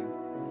one with you.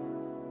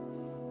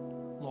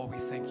 Lord, we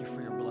thank you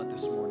for your blood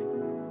this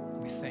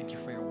morning. We thank you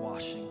for your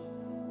washing.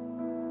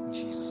 In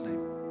Jesus'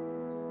 name.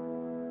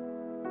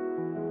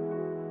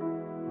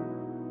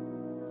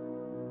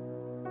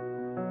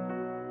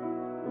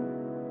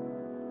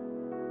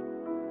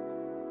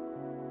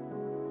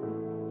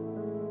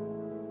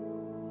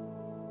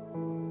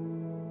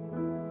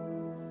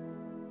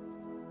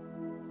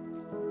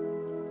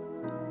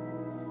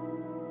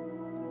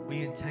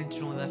 We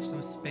intentionally left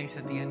some space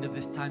at the end of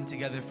this time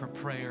together for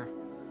prayer.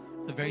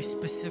 The very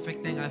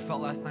specific thing I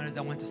felt last night as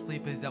I went to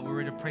sleep is that we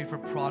were to pray for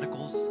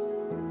prodigals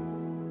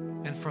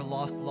and for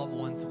lost loved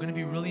ones. We're going to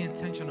be really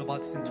intentional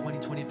about this in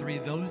 2023.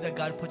 Those that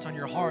God puts on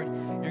your heart,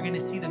 you're going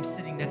to see them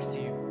sitting next to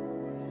you.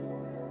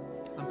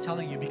 I'm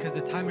telling you, because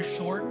the time is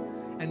short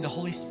and the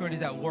Holy Spirit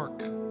is at work.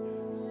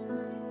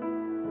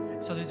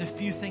 So there's a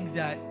few things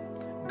that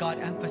God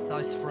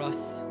emphasized for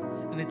us,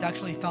 and it's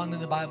actually found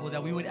in the Bible,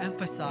 that we would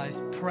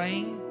emphasize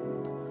praying,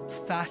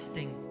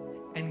 fasting,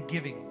 and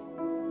giving.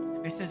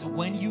 It says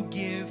when you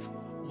give,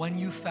 when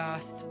you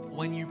fast,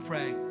 when you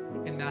pray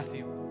in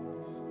Matthew.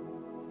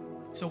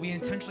 So we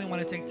intentionally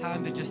want to take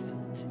time to just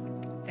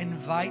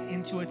invite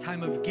into a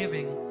time of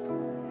giving,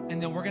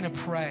 and then we're going to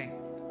pray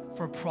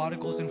for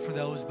prodigals and for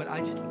those. But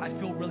I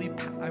feel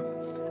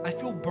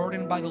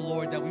burdened by the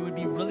Lord that we would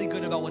be really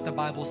good about what the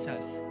Bible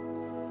says.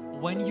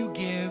 When you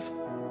give,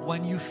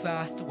 when you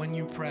fast, when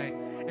you pray.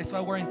 It's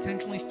why we're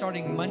intentionally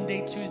starting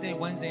Monday, Tuesday,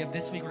 Wednesday of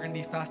this week. We're going to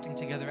be fasting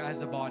together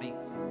as a body.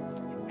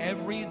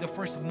 The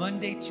first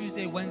Monday,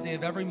 Tuesday, Wednesday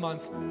of every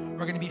month,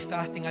 we're going to be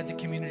fasting as a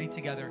community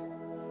together.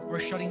 We're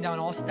shutting down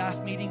all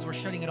staff meetings. We're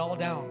shutting it all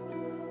down.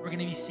 We're going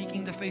to be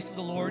seeking the face of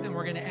the Lord, and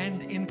we're going to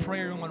end in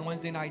prayer room on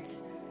Wednesday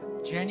nights.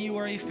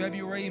 January,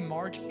 February,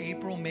 March,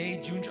 April,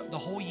 May, June, the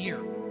whole year.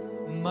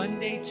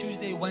 Monday,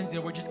 Tuesday, Wednesday,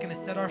 we're just going to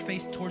set our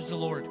face towards the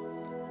Lord.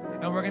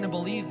 And we're going to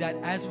believe that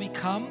as we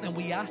come and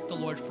we ask the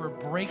Lord for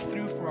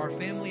breakthrough for our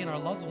family and our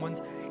loved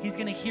ones, He's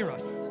going to hear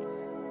us.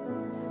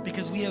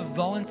 Because we have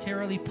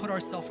voluntarily put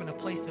ourselves in a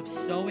place of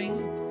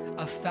sowing,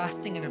 of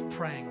fasting, and of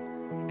praying.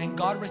 And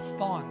God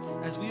responds.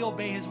 As we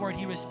obey His word,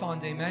 He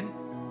responds. Amen?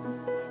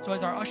 So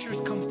as our ushers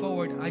come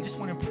forward, I just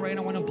want to pray and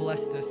I want to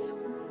bless this.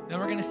 Then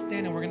we're going to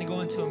stand and we're going to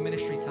go into a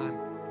ministry time.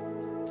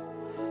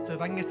 So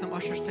if I can get some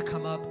ushers to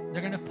come up,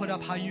 they're going to put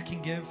up how you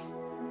can give.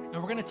 And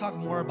we're going to talk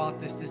more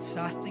about this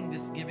fasting,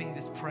 this giving,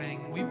 this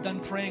praying. We've done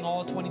praying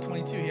all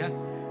 2022, yeah?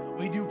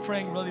 We do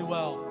praying really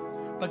well.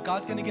 But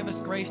God's going to give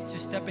us grace to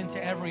step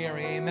into every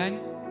area, amen?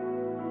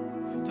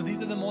 So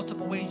these are the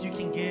multiple ways you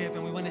can give,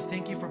 and we want to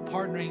thank you for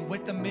partnering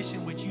with the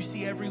mission, which you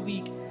see every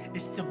week,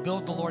 is to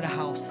build the Lord a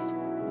house,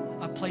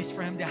 a place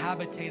for Him to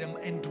habitate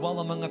and dwell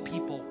among a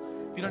people.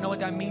 If you don't know what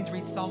that means,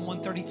 read Psalm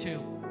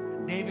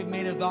 132. David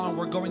made a vow, and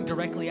we're going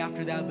directly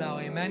after that vow,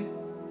 amen?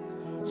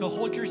 So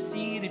hold your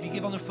seed. If you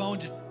give on the phone,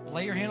 just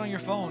lay your hand on your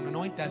phone,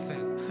 anoint that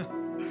thing.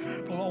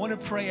 But I want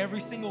to pray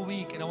every single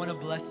week, and I want to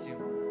bless you.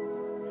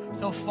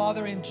 So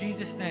Father, in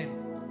Jesus' name,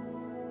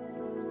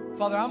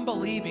 Father, I'm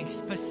believing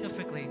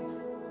specifically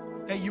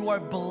that you are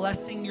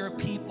blessing your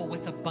people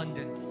with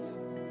abundance.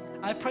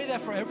 I pray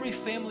that for every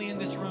family in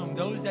this room,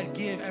 those that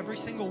give every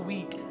single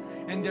week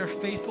and they're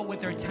faithful with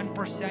their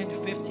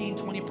 10%, 15,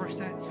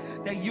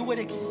 20%, that you would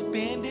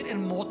expand it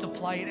and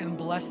multiply it and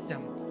bless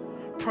them.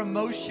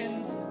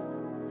 Promotions,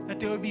 that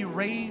there would be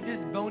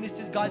raises,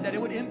 bonuses, God, that it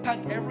would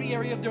impact every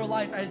area of their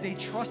life as they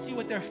trust you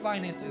with their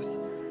finances.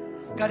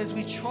 God, as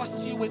we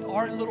trust you with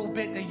our little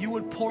bit, that you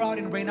would pour out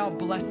and rain out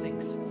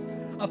blessings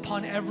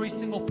upon every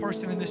single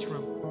person in this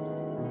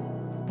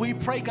room. We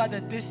pray, God,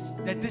 that this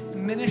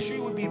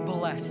ministry would be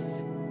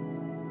blessed,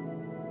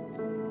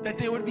 that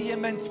there would be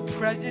immense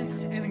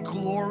presence and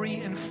glory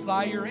and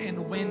fire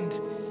and wind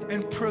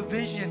and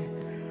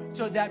provision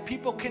so that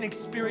people can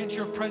experience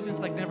your presence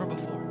like never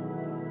before.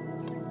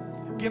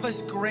 Give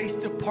us grace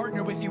to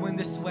partner with you in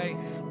this way.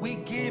 We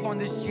give on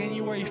this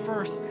January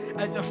 1st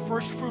as a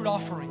first fruit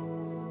offering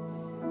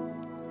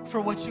for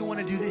what you want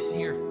to do this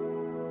year.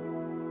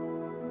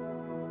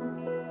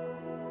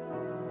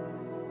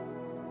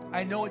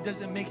 I know it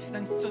doesn't make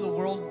sense to the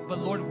world, but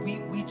Lord,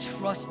 we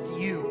trust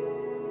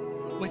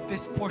you with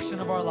this portion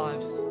of our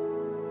lives.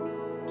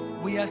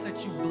 We ask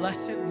that you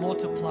bless it,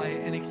 multiply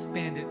it, and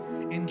expand it.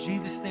 In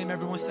Jesus' name,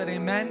 everyone said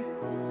amen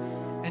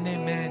and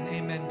amen.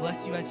 Amen.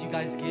 Bless you as you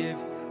guys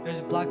give. There's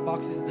black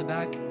boxes in the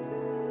back.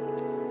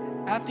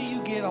 After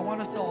you give, I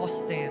want us to all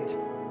stand.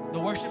 The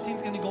worship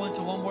team's going to go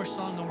into one more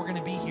song and we're going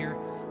to be here.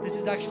 This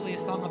is actually a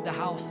song of the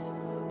house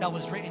that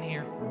was written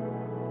here.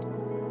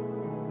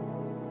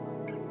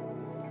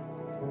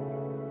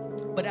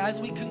 But as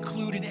we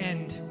conclude and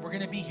end, we're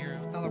going to be here.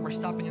 It's not like we're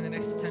stopping in the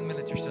next 10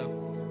 minutes or so.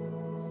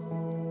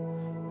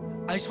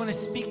 I just want to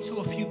speak to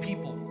a few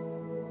people.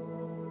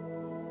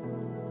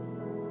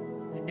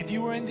 If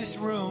you were in this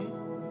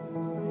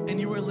room and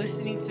you were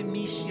listening to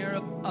me share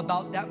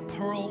about that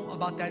pearl,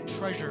 about that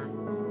treasure,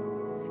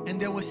 and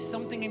there was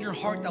something in your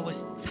heart that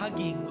was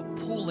tugging,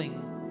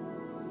 pulling.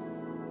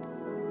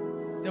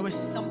 There was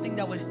something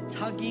that was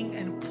tugging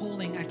and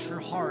pulling at your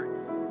heart.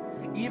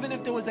 Even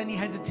if there was any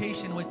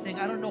hesitation, was saying,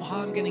 I don't know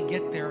how I'm going to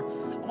get there.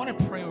 I want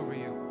to pray over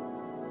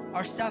you.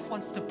 Our staff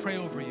wants to pray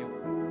over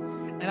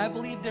you. And I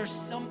believe there's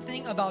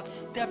something about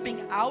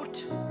stepping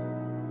out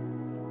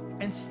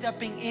and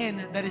stepping in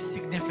that is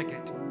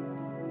significant.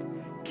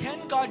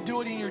 Can God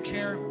do it in your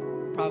chair?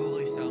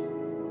 Probably so.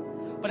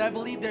 But I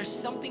believe there's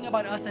something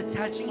about us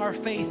attaching our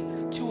faith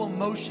to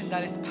emotion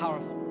that is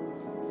powerful.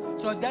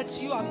 So if that's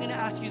you, I'm going to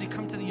ask you to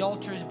come to the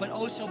altars, but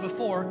also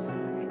before,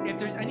 if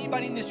there's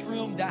anybody in this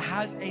room that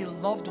has a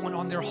loved one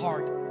on their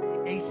heart,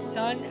 a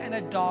son and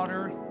a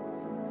daughter,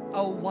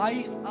 a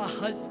wife, a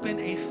husband,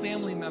 a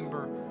family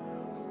member,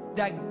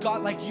 that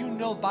God, like you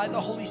know by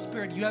the Holy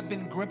Spirit, you have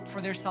been gripped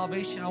for their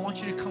salvation, I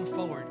want you to come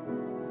forward.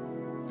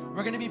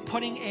 We're going to be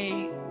putting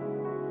a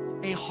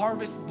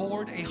harvest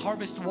board, a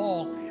harvest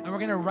wall, and we're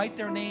going to write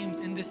their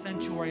names in this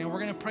sanctuary, and we're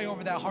going to pray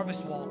over that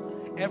harvest wall,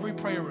 every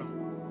prayer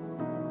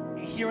room,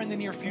 here in the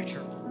near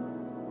future.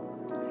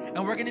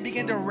 And we're going to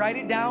begin to write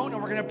it down,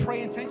 and we're going to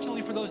pray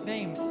intentionally for those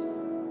names.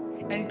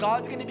 And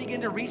God's going to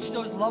begin to reach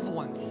those loved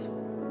ones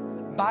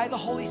by the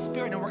Holy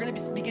Spirit, and we're going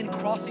to begin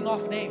crossing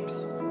off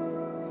names.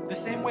 The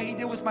same way He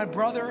did with my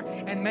brother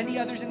and many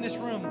others in this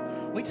room.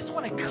 We just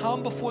want to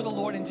come before the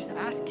Lord and just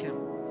ask Him.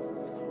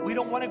 We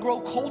don't want to grow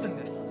cold in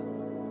this.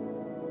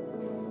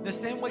 The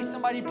same way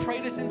somebody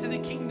prayed us into the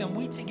kingdom,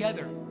 we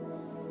together.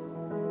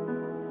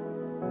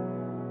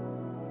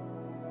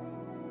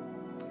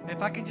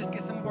 If I can just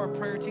get some of our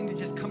prayer team to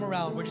just come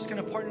around, we're just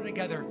going to partner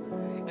together,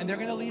 and they're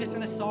going to lead us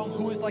in a song,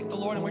 Who Is Like the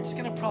Lord, and we're just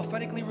going to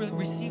prophetically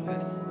receive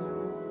this,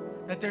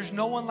 that there's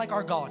no one like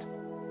our God.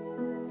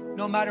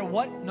 No matter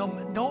what,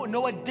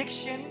 no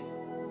addiction,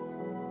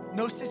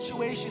 no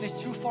situation is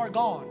too far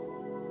gone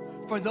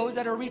for those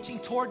that are reaching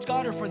towards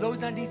God or for those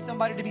that need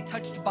somebody to be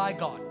touched by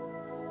God.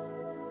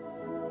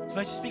 So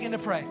let's just begin to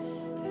pray.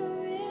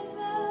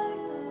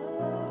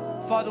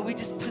 Father, we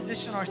just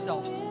position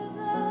ourselves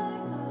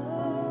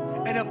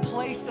in a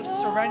place of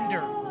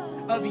surrender,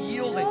 of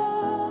yielding.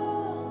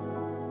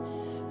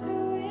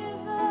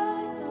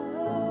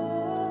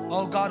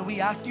 Oh God, we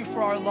ask you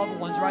for our loved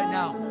ones right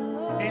now.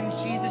 In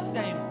Jesus'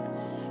 name,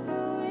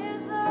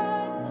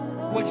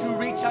 would you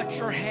reach out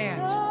your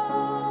hand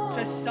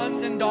to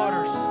sons and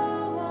daughters?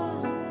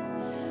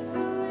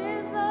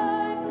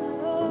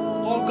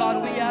 Oh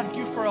God, we ask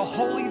you for a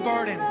holy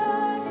burden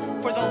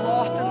for the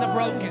lost and the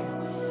broken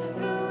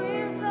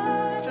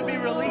to be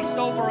released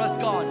over us,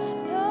 God.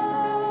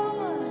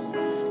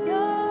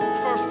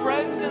 For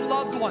friends and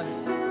loved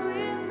ones,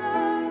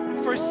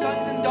 for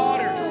sons and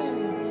daughters,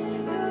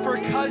 for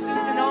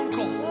cousins and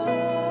uncles.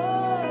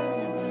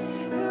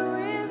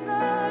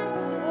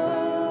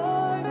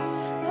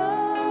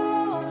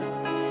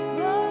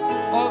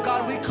 Oh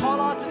God, we call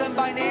out to them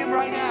by name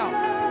right now.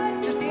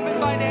 Just even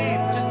by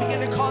name, just begin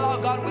to call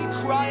out, God, we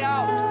cry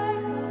out.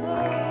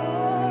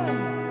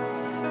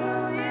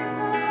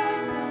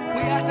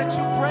 We ask that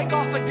you break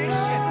off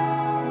addiction,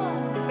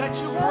 that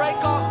you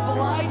break off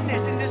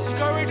blindness and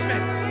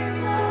discouragement,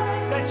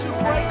 that you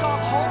break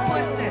off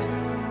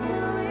hopelessness,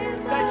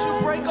 that you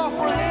break off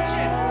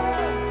religion,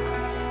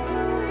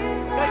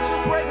 that you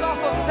break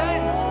off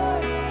offense.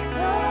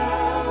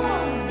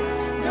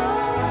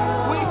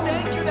 We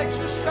thank you that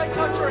you stretch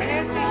out your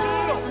hand to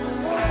heal.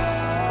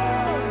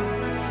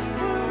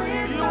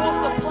 You will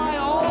supply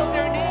all of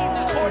their needs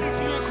according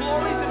to your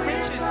glories and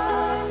riches.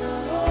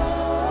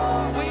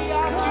 We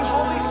ask you,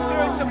 Holy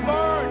Spirit, to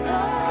burn.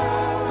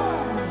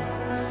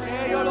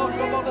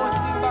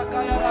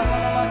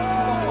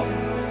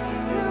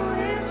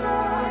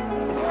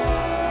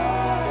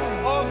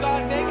 Oh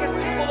God, make us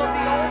people of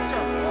the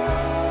altar.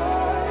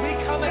 We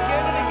come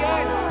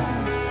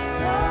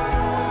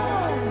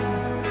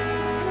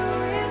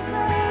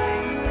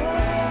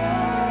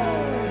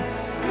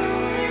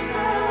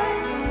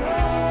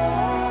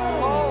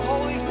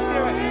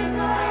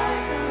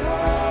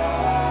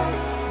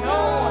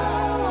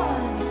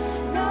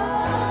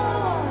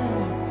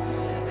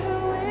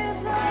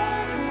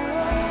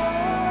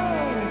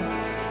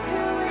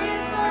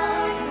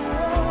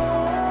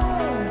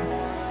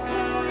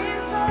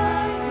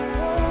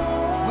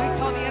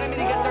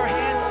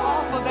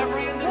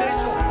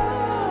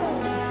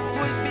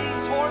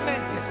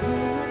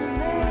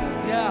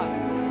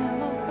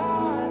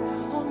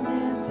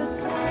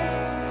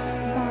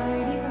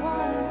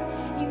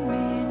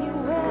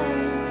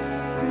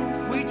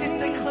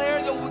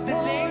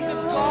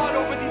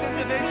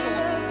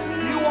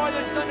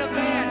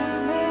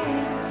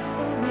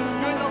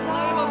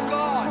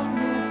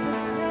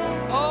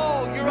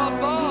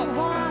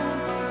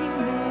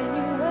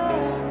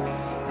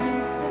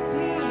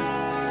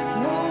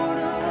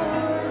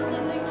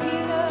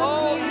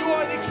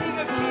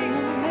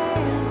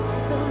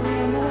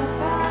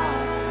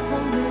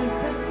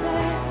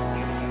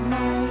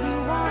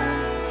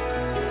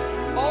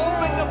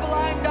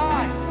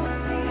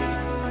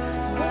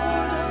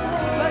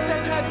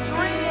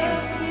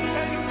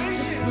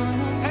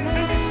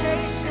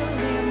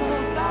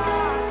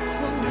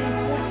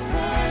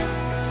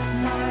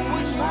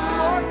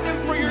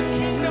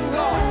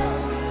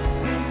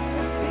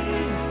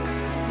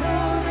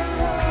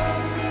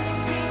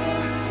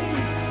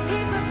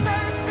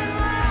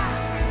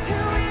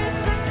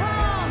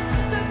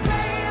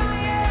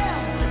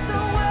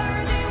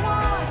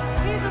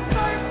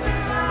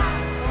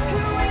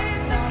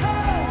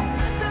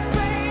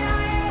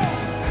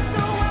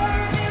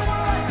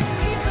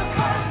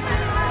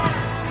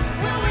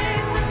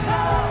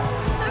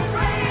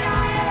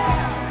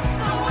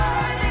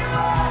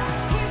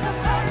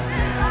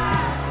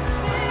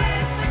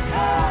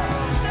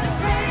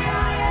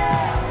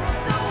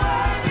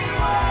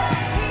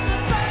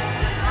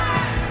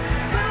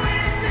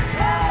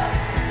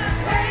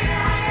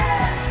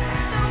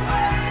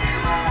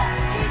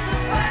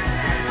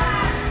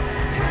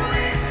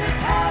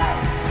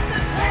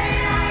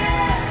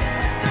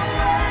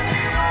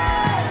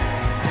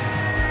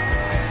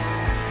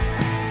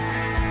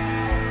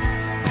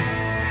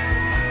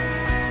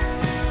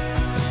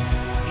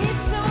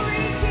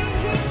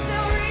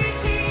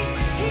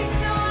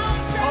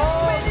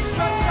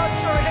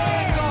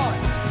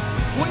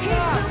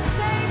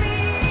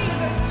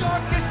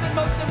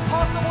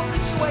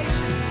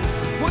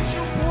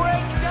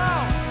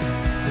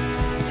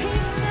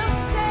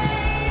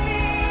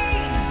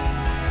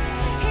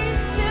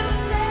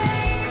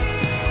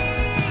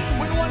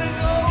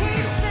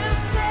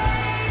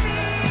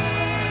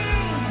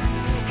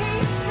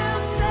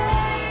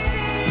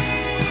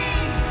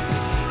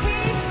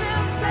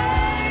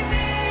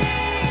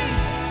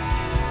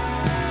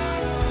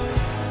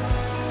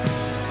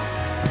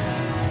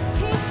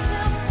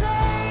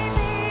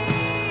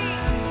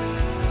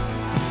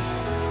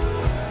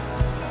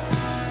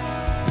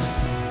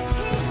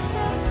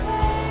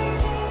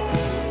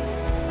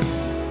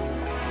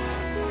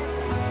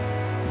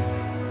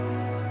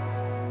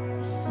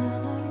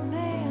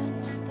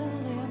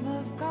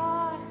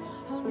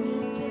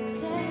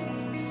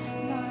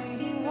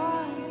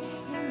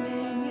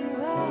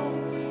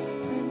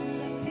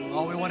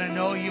Oh, we want to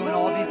know you in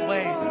all these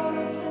ways.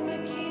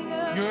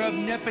 You're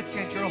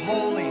omnipotent. You're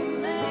holy.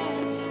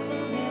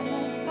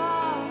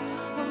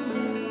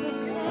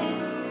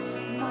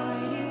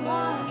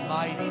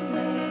 Mighty.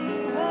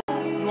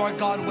 You are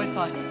God with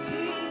us.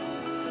 You're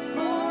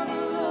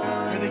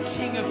the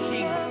King of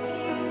Kings.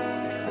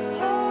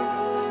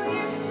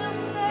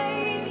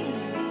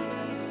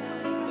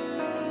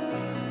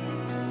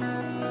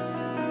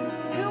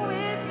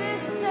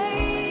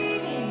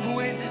 Who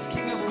is this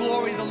King of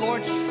glory, the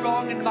Lord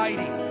strong and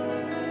mighty?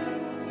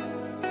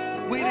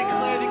 We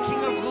declare the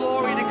King of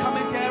glory to come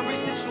into every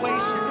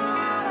situation.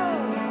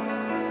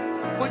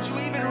 Would you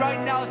even right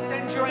now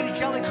send your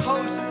angelic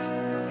host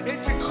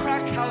into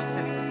crack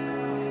houses,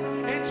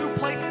 into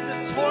places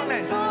of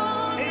torment,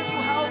 into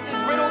houses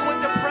riddled with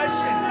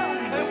depression,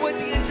 and would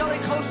the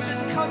angelic host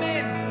just come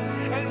in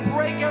and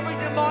break every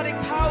demonic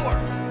power?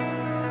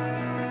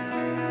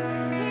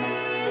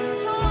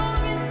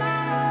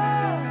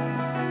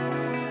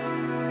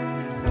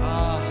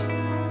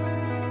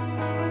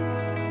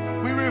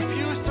 We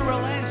refuse to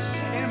relent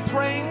in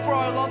praying for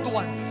our loved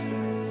ones.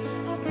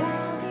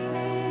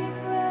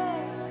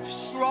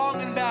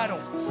 Strong in battle.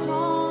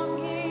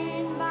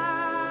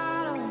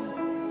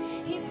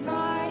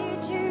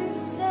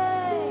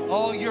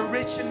 Oh, you're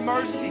rich in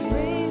mercy.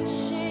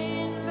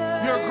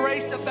 Your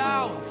grace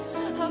abounds.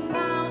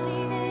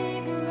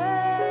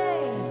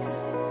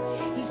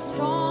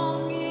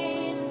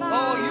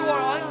 Oh, you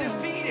are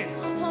undefeated.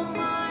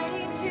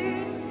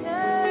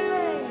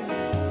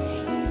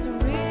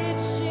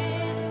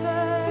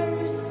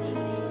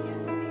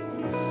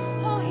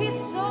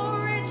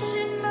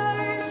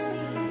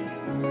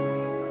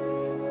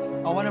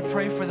 I want to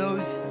pray for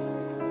those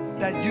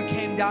that you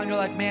came down, you're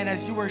like, man,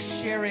 as you were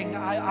sharing,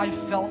 I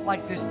felt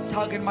like this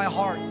tug in my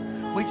heart.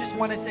 We just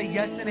want to say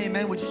yes and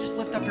amen. Would you just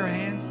lift up your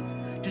hands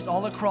just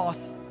all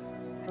across?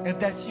 If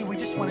that's you, we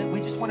just want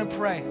to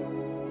pray.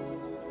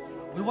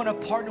 We want to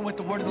partner with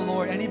the word of the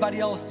Lord. Anybody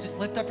else, just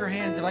lift up your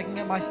hands if I can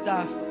get my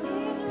staff.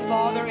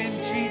 Father, in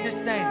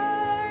Jesus' name,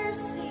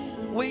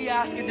 we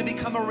ask it to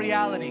become a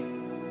reality.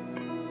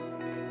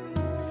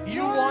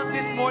 You want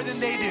this more than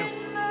they do.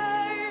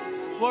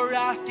 We're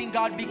asking,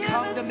 God,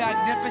 become the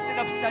magnificent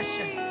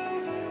obsession.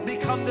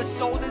 Become the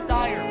sole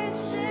desire.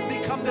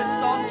 Become the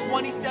Psalm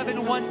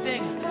 27 one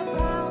thing.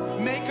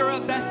 Make her a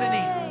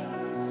Bethany.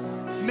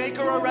 Make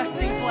her a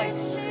resting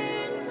place.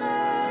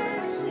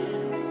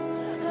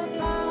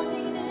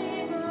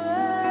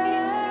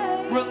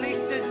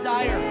 Release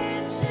desire.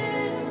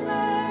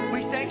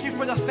 We thank you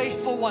for the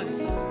faithful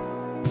ones.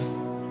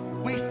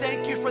 We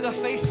thank you for the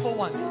faithful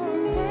ones.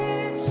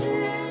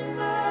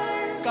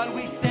 God,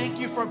 we thank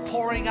you for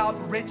pouring out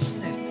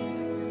richness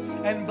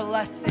and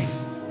blessing.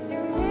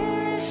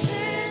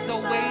 The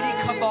weighty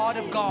kabod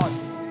of God.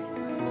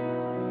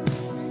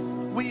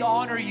 We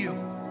honor you.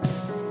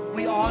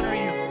 We honor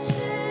you.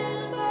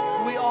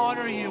 We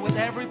honor you with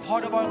every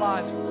part of our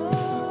lives.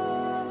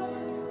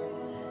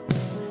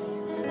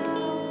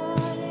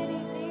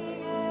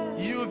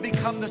 You have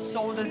become the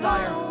sole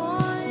desire.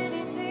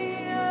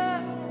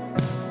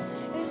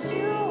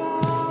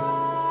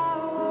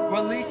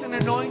 Release an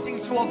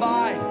anointing to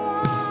abide,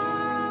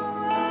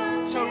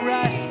 to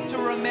rest, to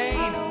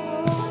remain.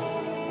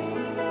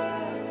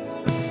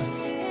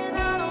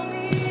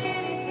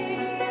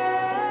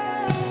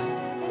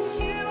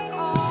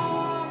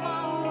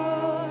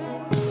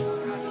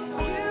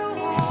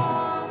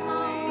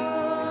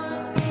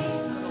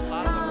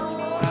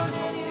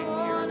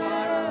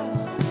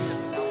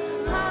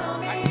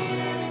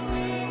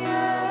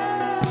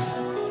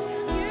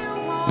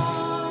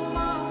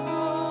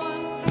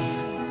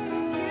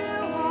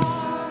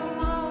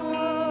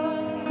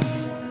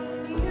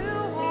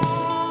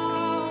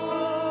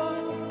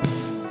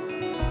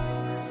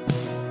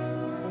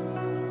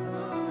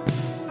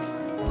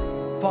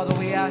 Father,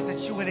 we ask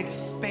that you would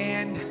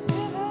expand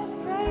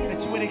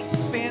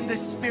the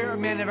spirit,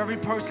 man, of every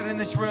person in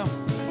this room.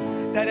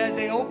 That as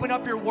they open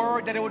up your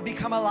word, that it would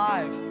become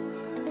alive.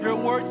 Your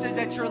word says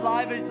that your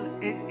life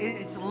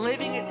it's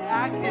living, it's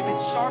active,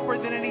 it's sharper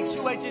than any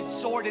two-edged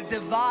sword, it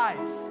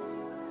divides.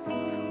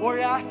 We're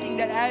asking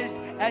that as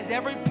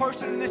every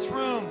person in this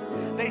room,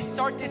 they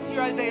start this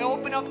year, as they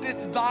open up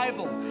this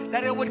Bible,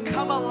 that it would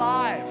come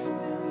alive.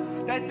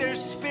 That their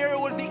spirit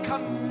would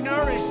become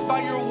nourished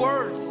by your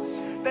words.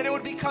 That it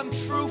would become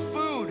true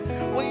food.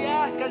 We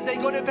ask as they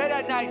go to bed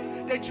at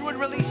night that you would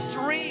release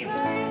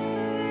dreams.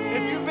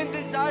 If you've been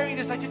desiring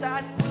this, I just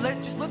ask,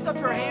 just lift up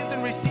your hands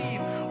and receive.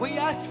 We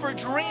ask for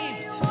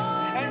dreams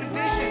and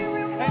visions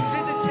and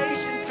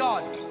visitations,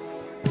 God.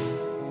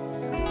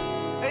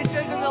 It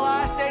says in the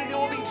last days there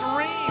will be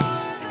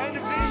dreams and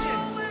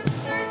visions.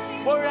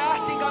 We're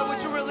asking, God, would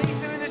you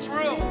release it in this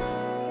room?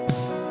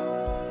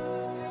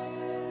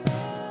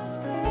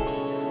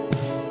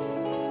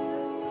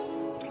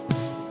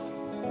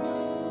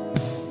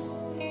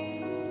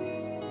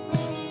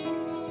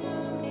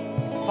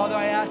 Father,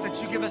 I ask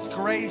that you give us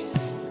grace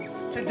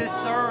to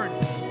discern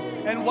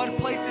in what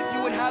places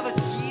you would have us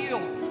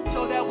yield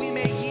so that we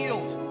may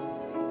yield.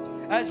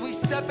 As we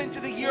step into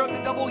the year of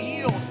the double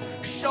yield,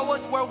 show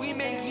us where we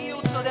may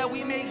yield so that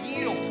we may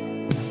yield.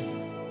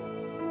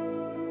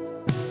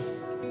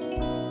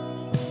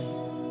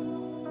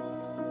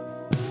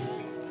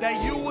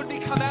 That you would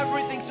become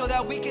everything so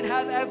that we can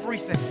have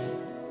everything.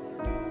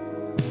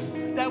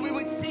 That we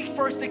would seek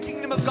first the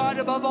kingdom of God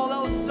above all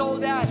else so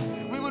that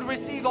we would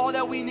receive all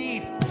that we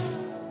need.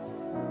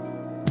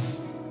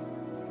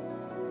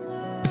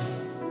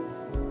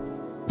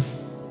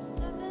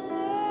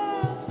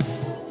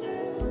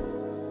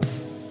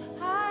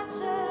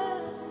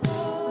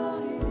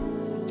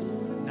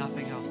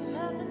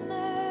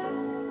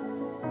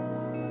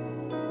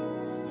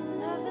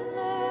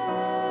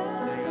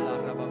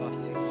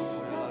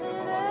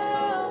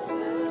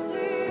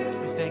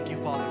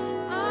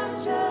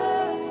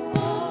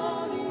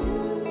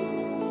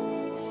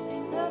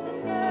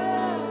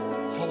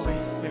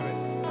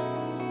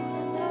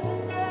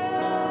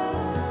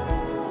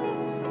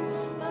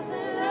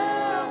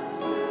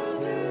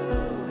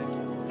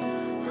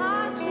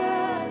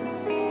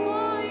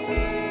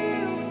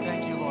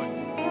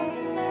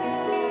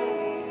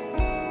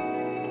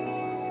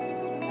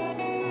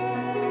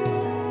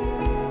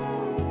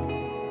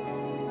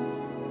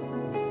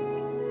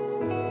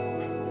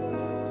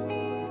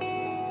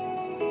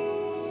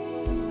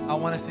 I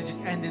want us to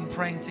just end in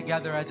praying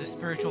together as a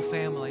spiritual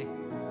family.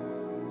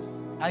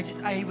 I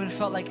even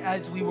felt like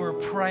as we were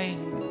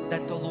praying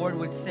that the Lord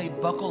would say,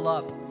 buckle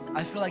up.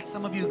 I feel like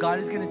some of you, God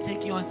is going to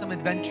take you on some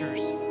adventures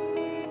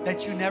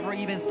that you never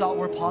even thought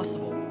were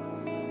possible.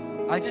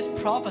 I just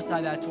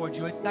prophesy that towards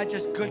you. It's not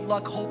just good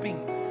luck hoping.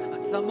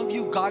 Some of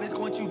you, God is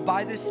going to,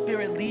 by the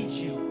Spirit, lead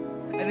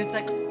you. And it's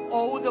like,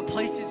 oh, the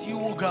places you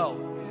will go.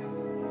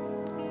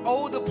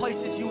 Oh, the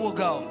places you will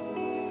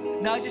go.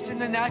 Not just in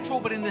the natural,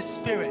 but in the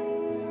Spirit.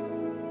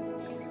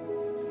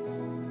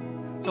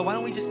 So why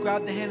don't we just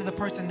grab the hand of the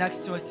person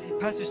next to us. Hey,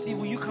 Pastor Steve,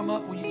 will you come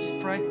up? Will you just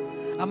pray?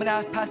 I'm going to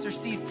have Pastor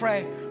Steve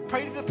pray.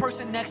 Pray to the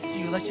person next to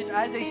you. Let's just,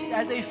 as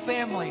a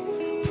family,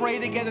 pray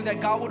together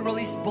that God would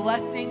release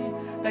blessing,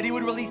 that He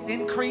would release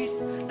increase,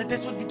 that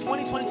this would be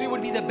 2023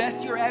 would be the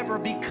best year ever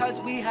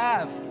because we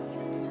have.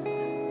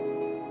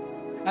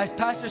 As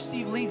Pastor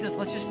Steve leads us,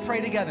 let's just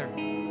pray together.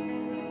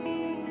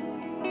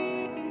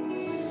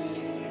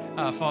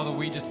 Father,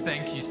 we just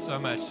thank you so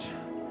much.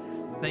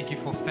 Thank you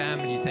for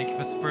family. Thank you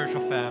for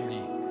spiritual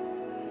family.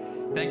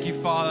 Thank you,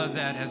 Father,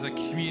 that as a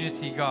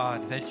community,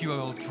 God, that you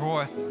will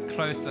draw us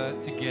closer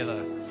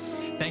together.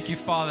 Thank you,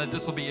 Father,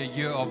 this will be a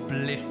year of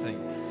blessing,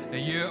 a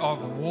year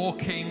of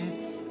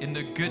walking in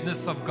the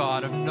goodness of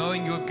God, of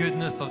knowing your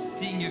goodness, of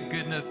seeing your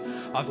goodness,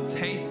 of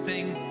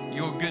tasting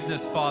your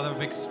goodness, Father,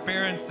 of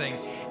experiencing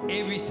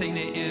everything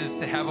there is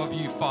to have of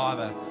you,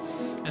 Father.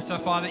 And so,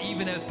 Father,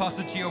 even as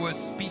Pastor Gio was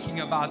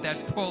speaking about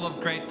that pearl of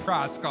great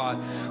price,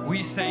 God,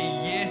 we say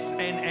yes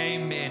and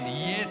amen.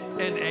 Yes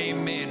and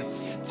amen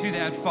to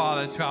that,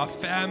 Father, to our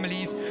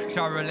families, to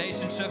our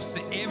relationships,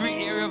 to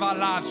every area of our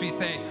lives. We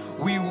say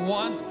we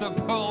want the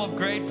pearl of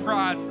great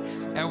price,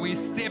 and we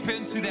step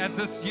into that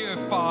this year,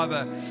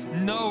 Father,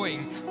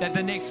 knowing that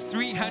the next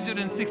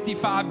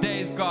 365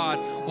 days, God,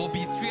 will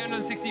be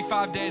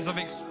 365 days of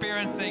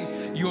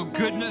experiencing your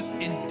goodness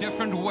in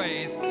different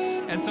ways.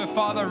 And so,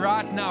 Father,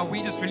 right now,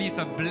 we just release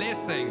a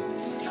blessing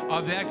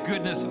of that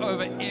goodness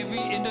over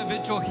every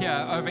individual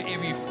here, over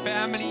every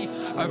family,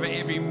 over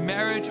every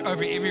marriage,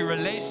 over every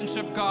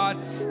relationship,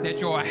 God, that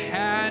your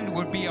hand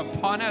would be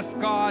upon us,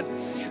 God.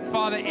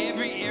 Father,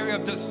 every area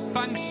of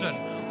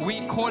dysfunction,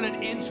 we call it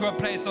into a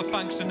place of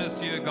function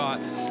this year,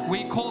 God.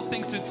 We call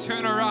things to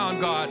turn around,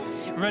 God.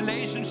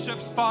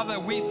 Relationships, Father,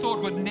 we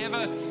thought would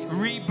never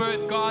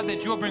rebirth, God,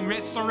 that you'll bring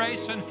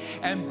restoration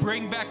and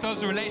bring back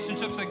those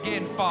relationships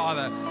again,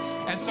 Father.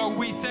 And so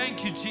we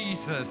thank you,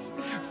 Jesus,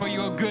 for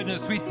your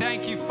goodness. We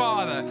thank you,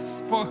 Father,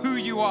 for who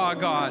you are,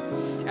 God.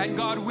 And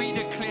God, we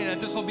declare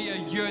that this will be a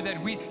year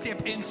that we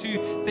step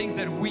into things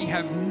that we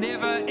have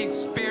never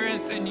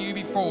experienced in you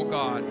before,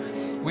 God.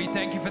 We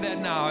thank you for that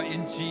now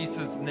in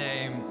Jesus'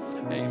 name.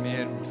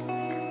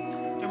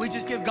 Amen. Can we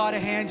just give God a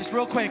hand just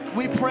real quick?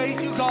 We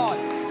praise you, God.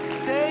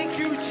 Thank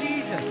you,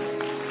 Jesus.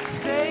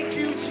 Thank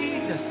you,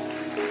 Jesus.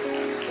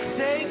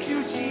 Thank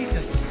you,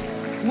 Jesus.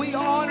 We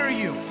honor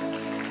you.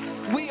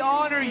 We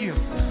honor you.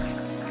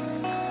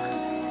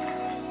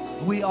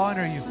 We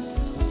honor you.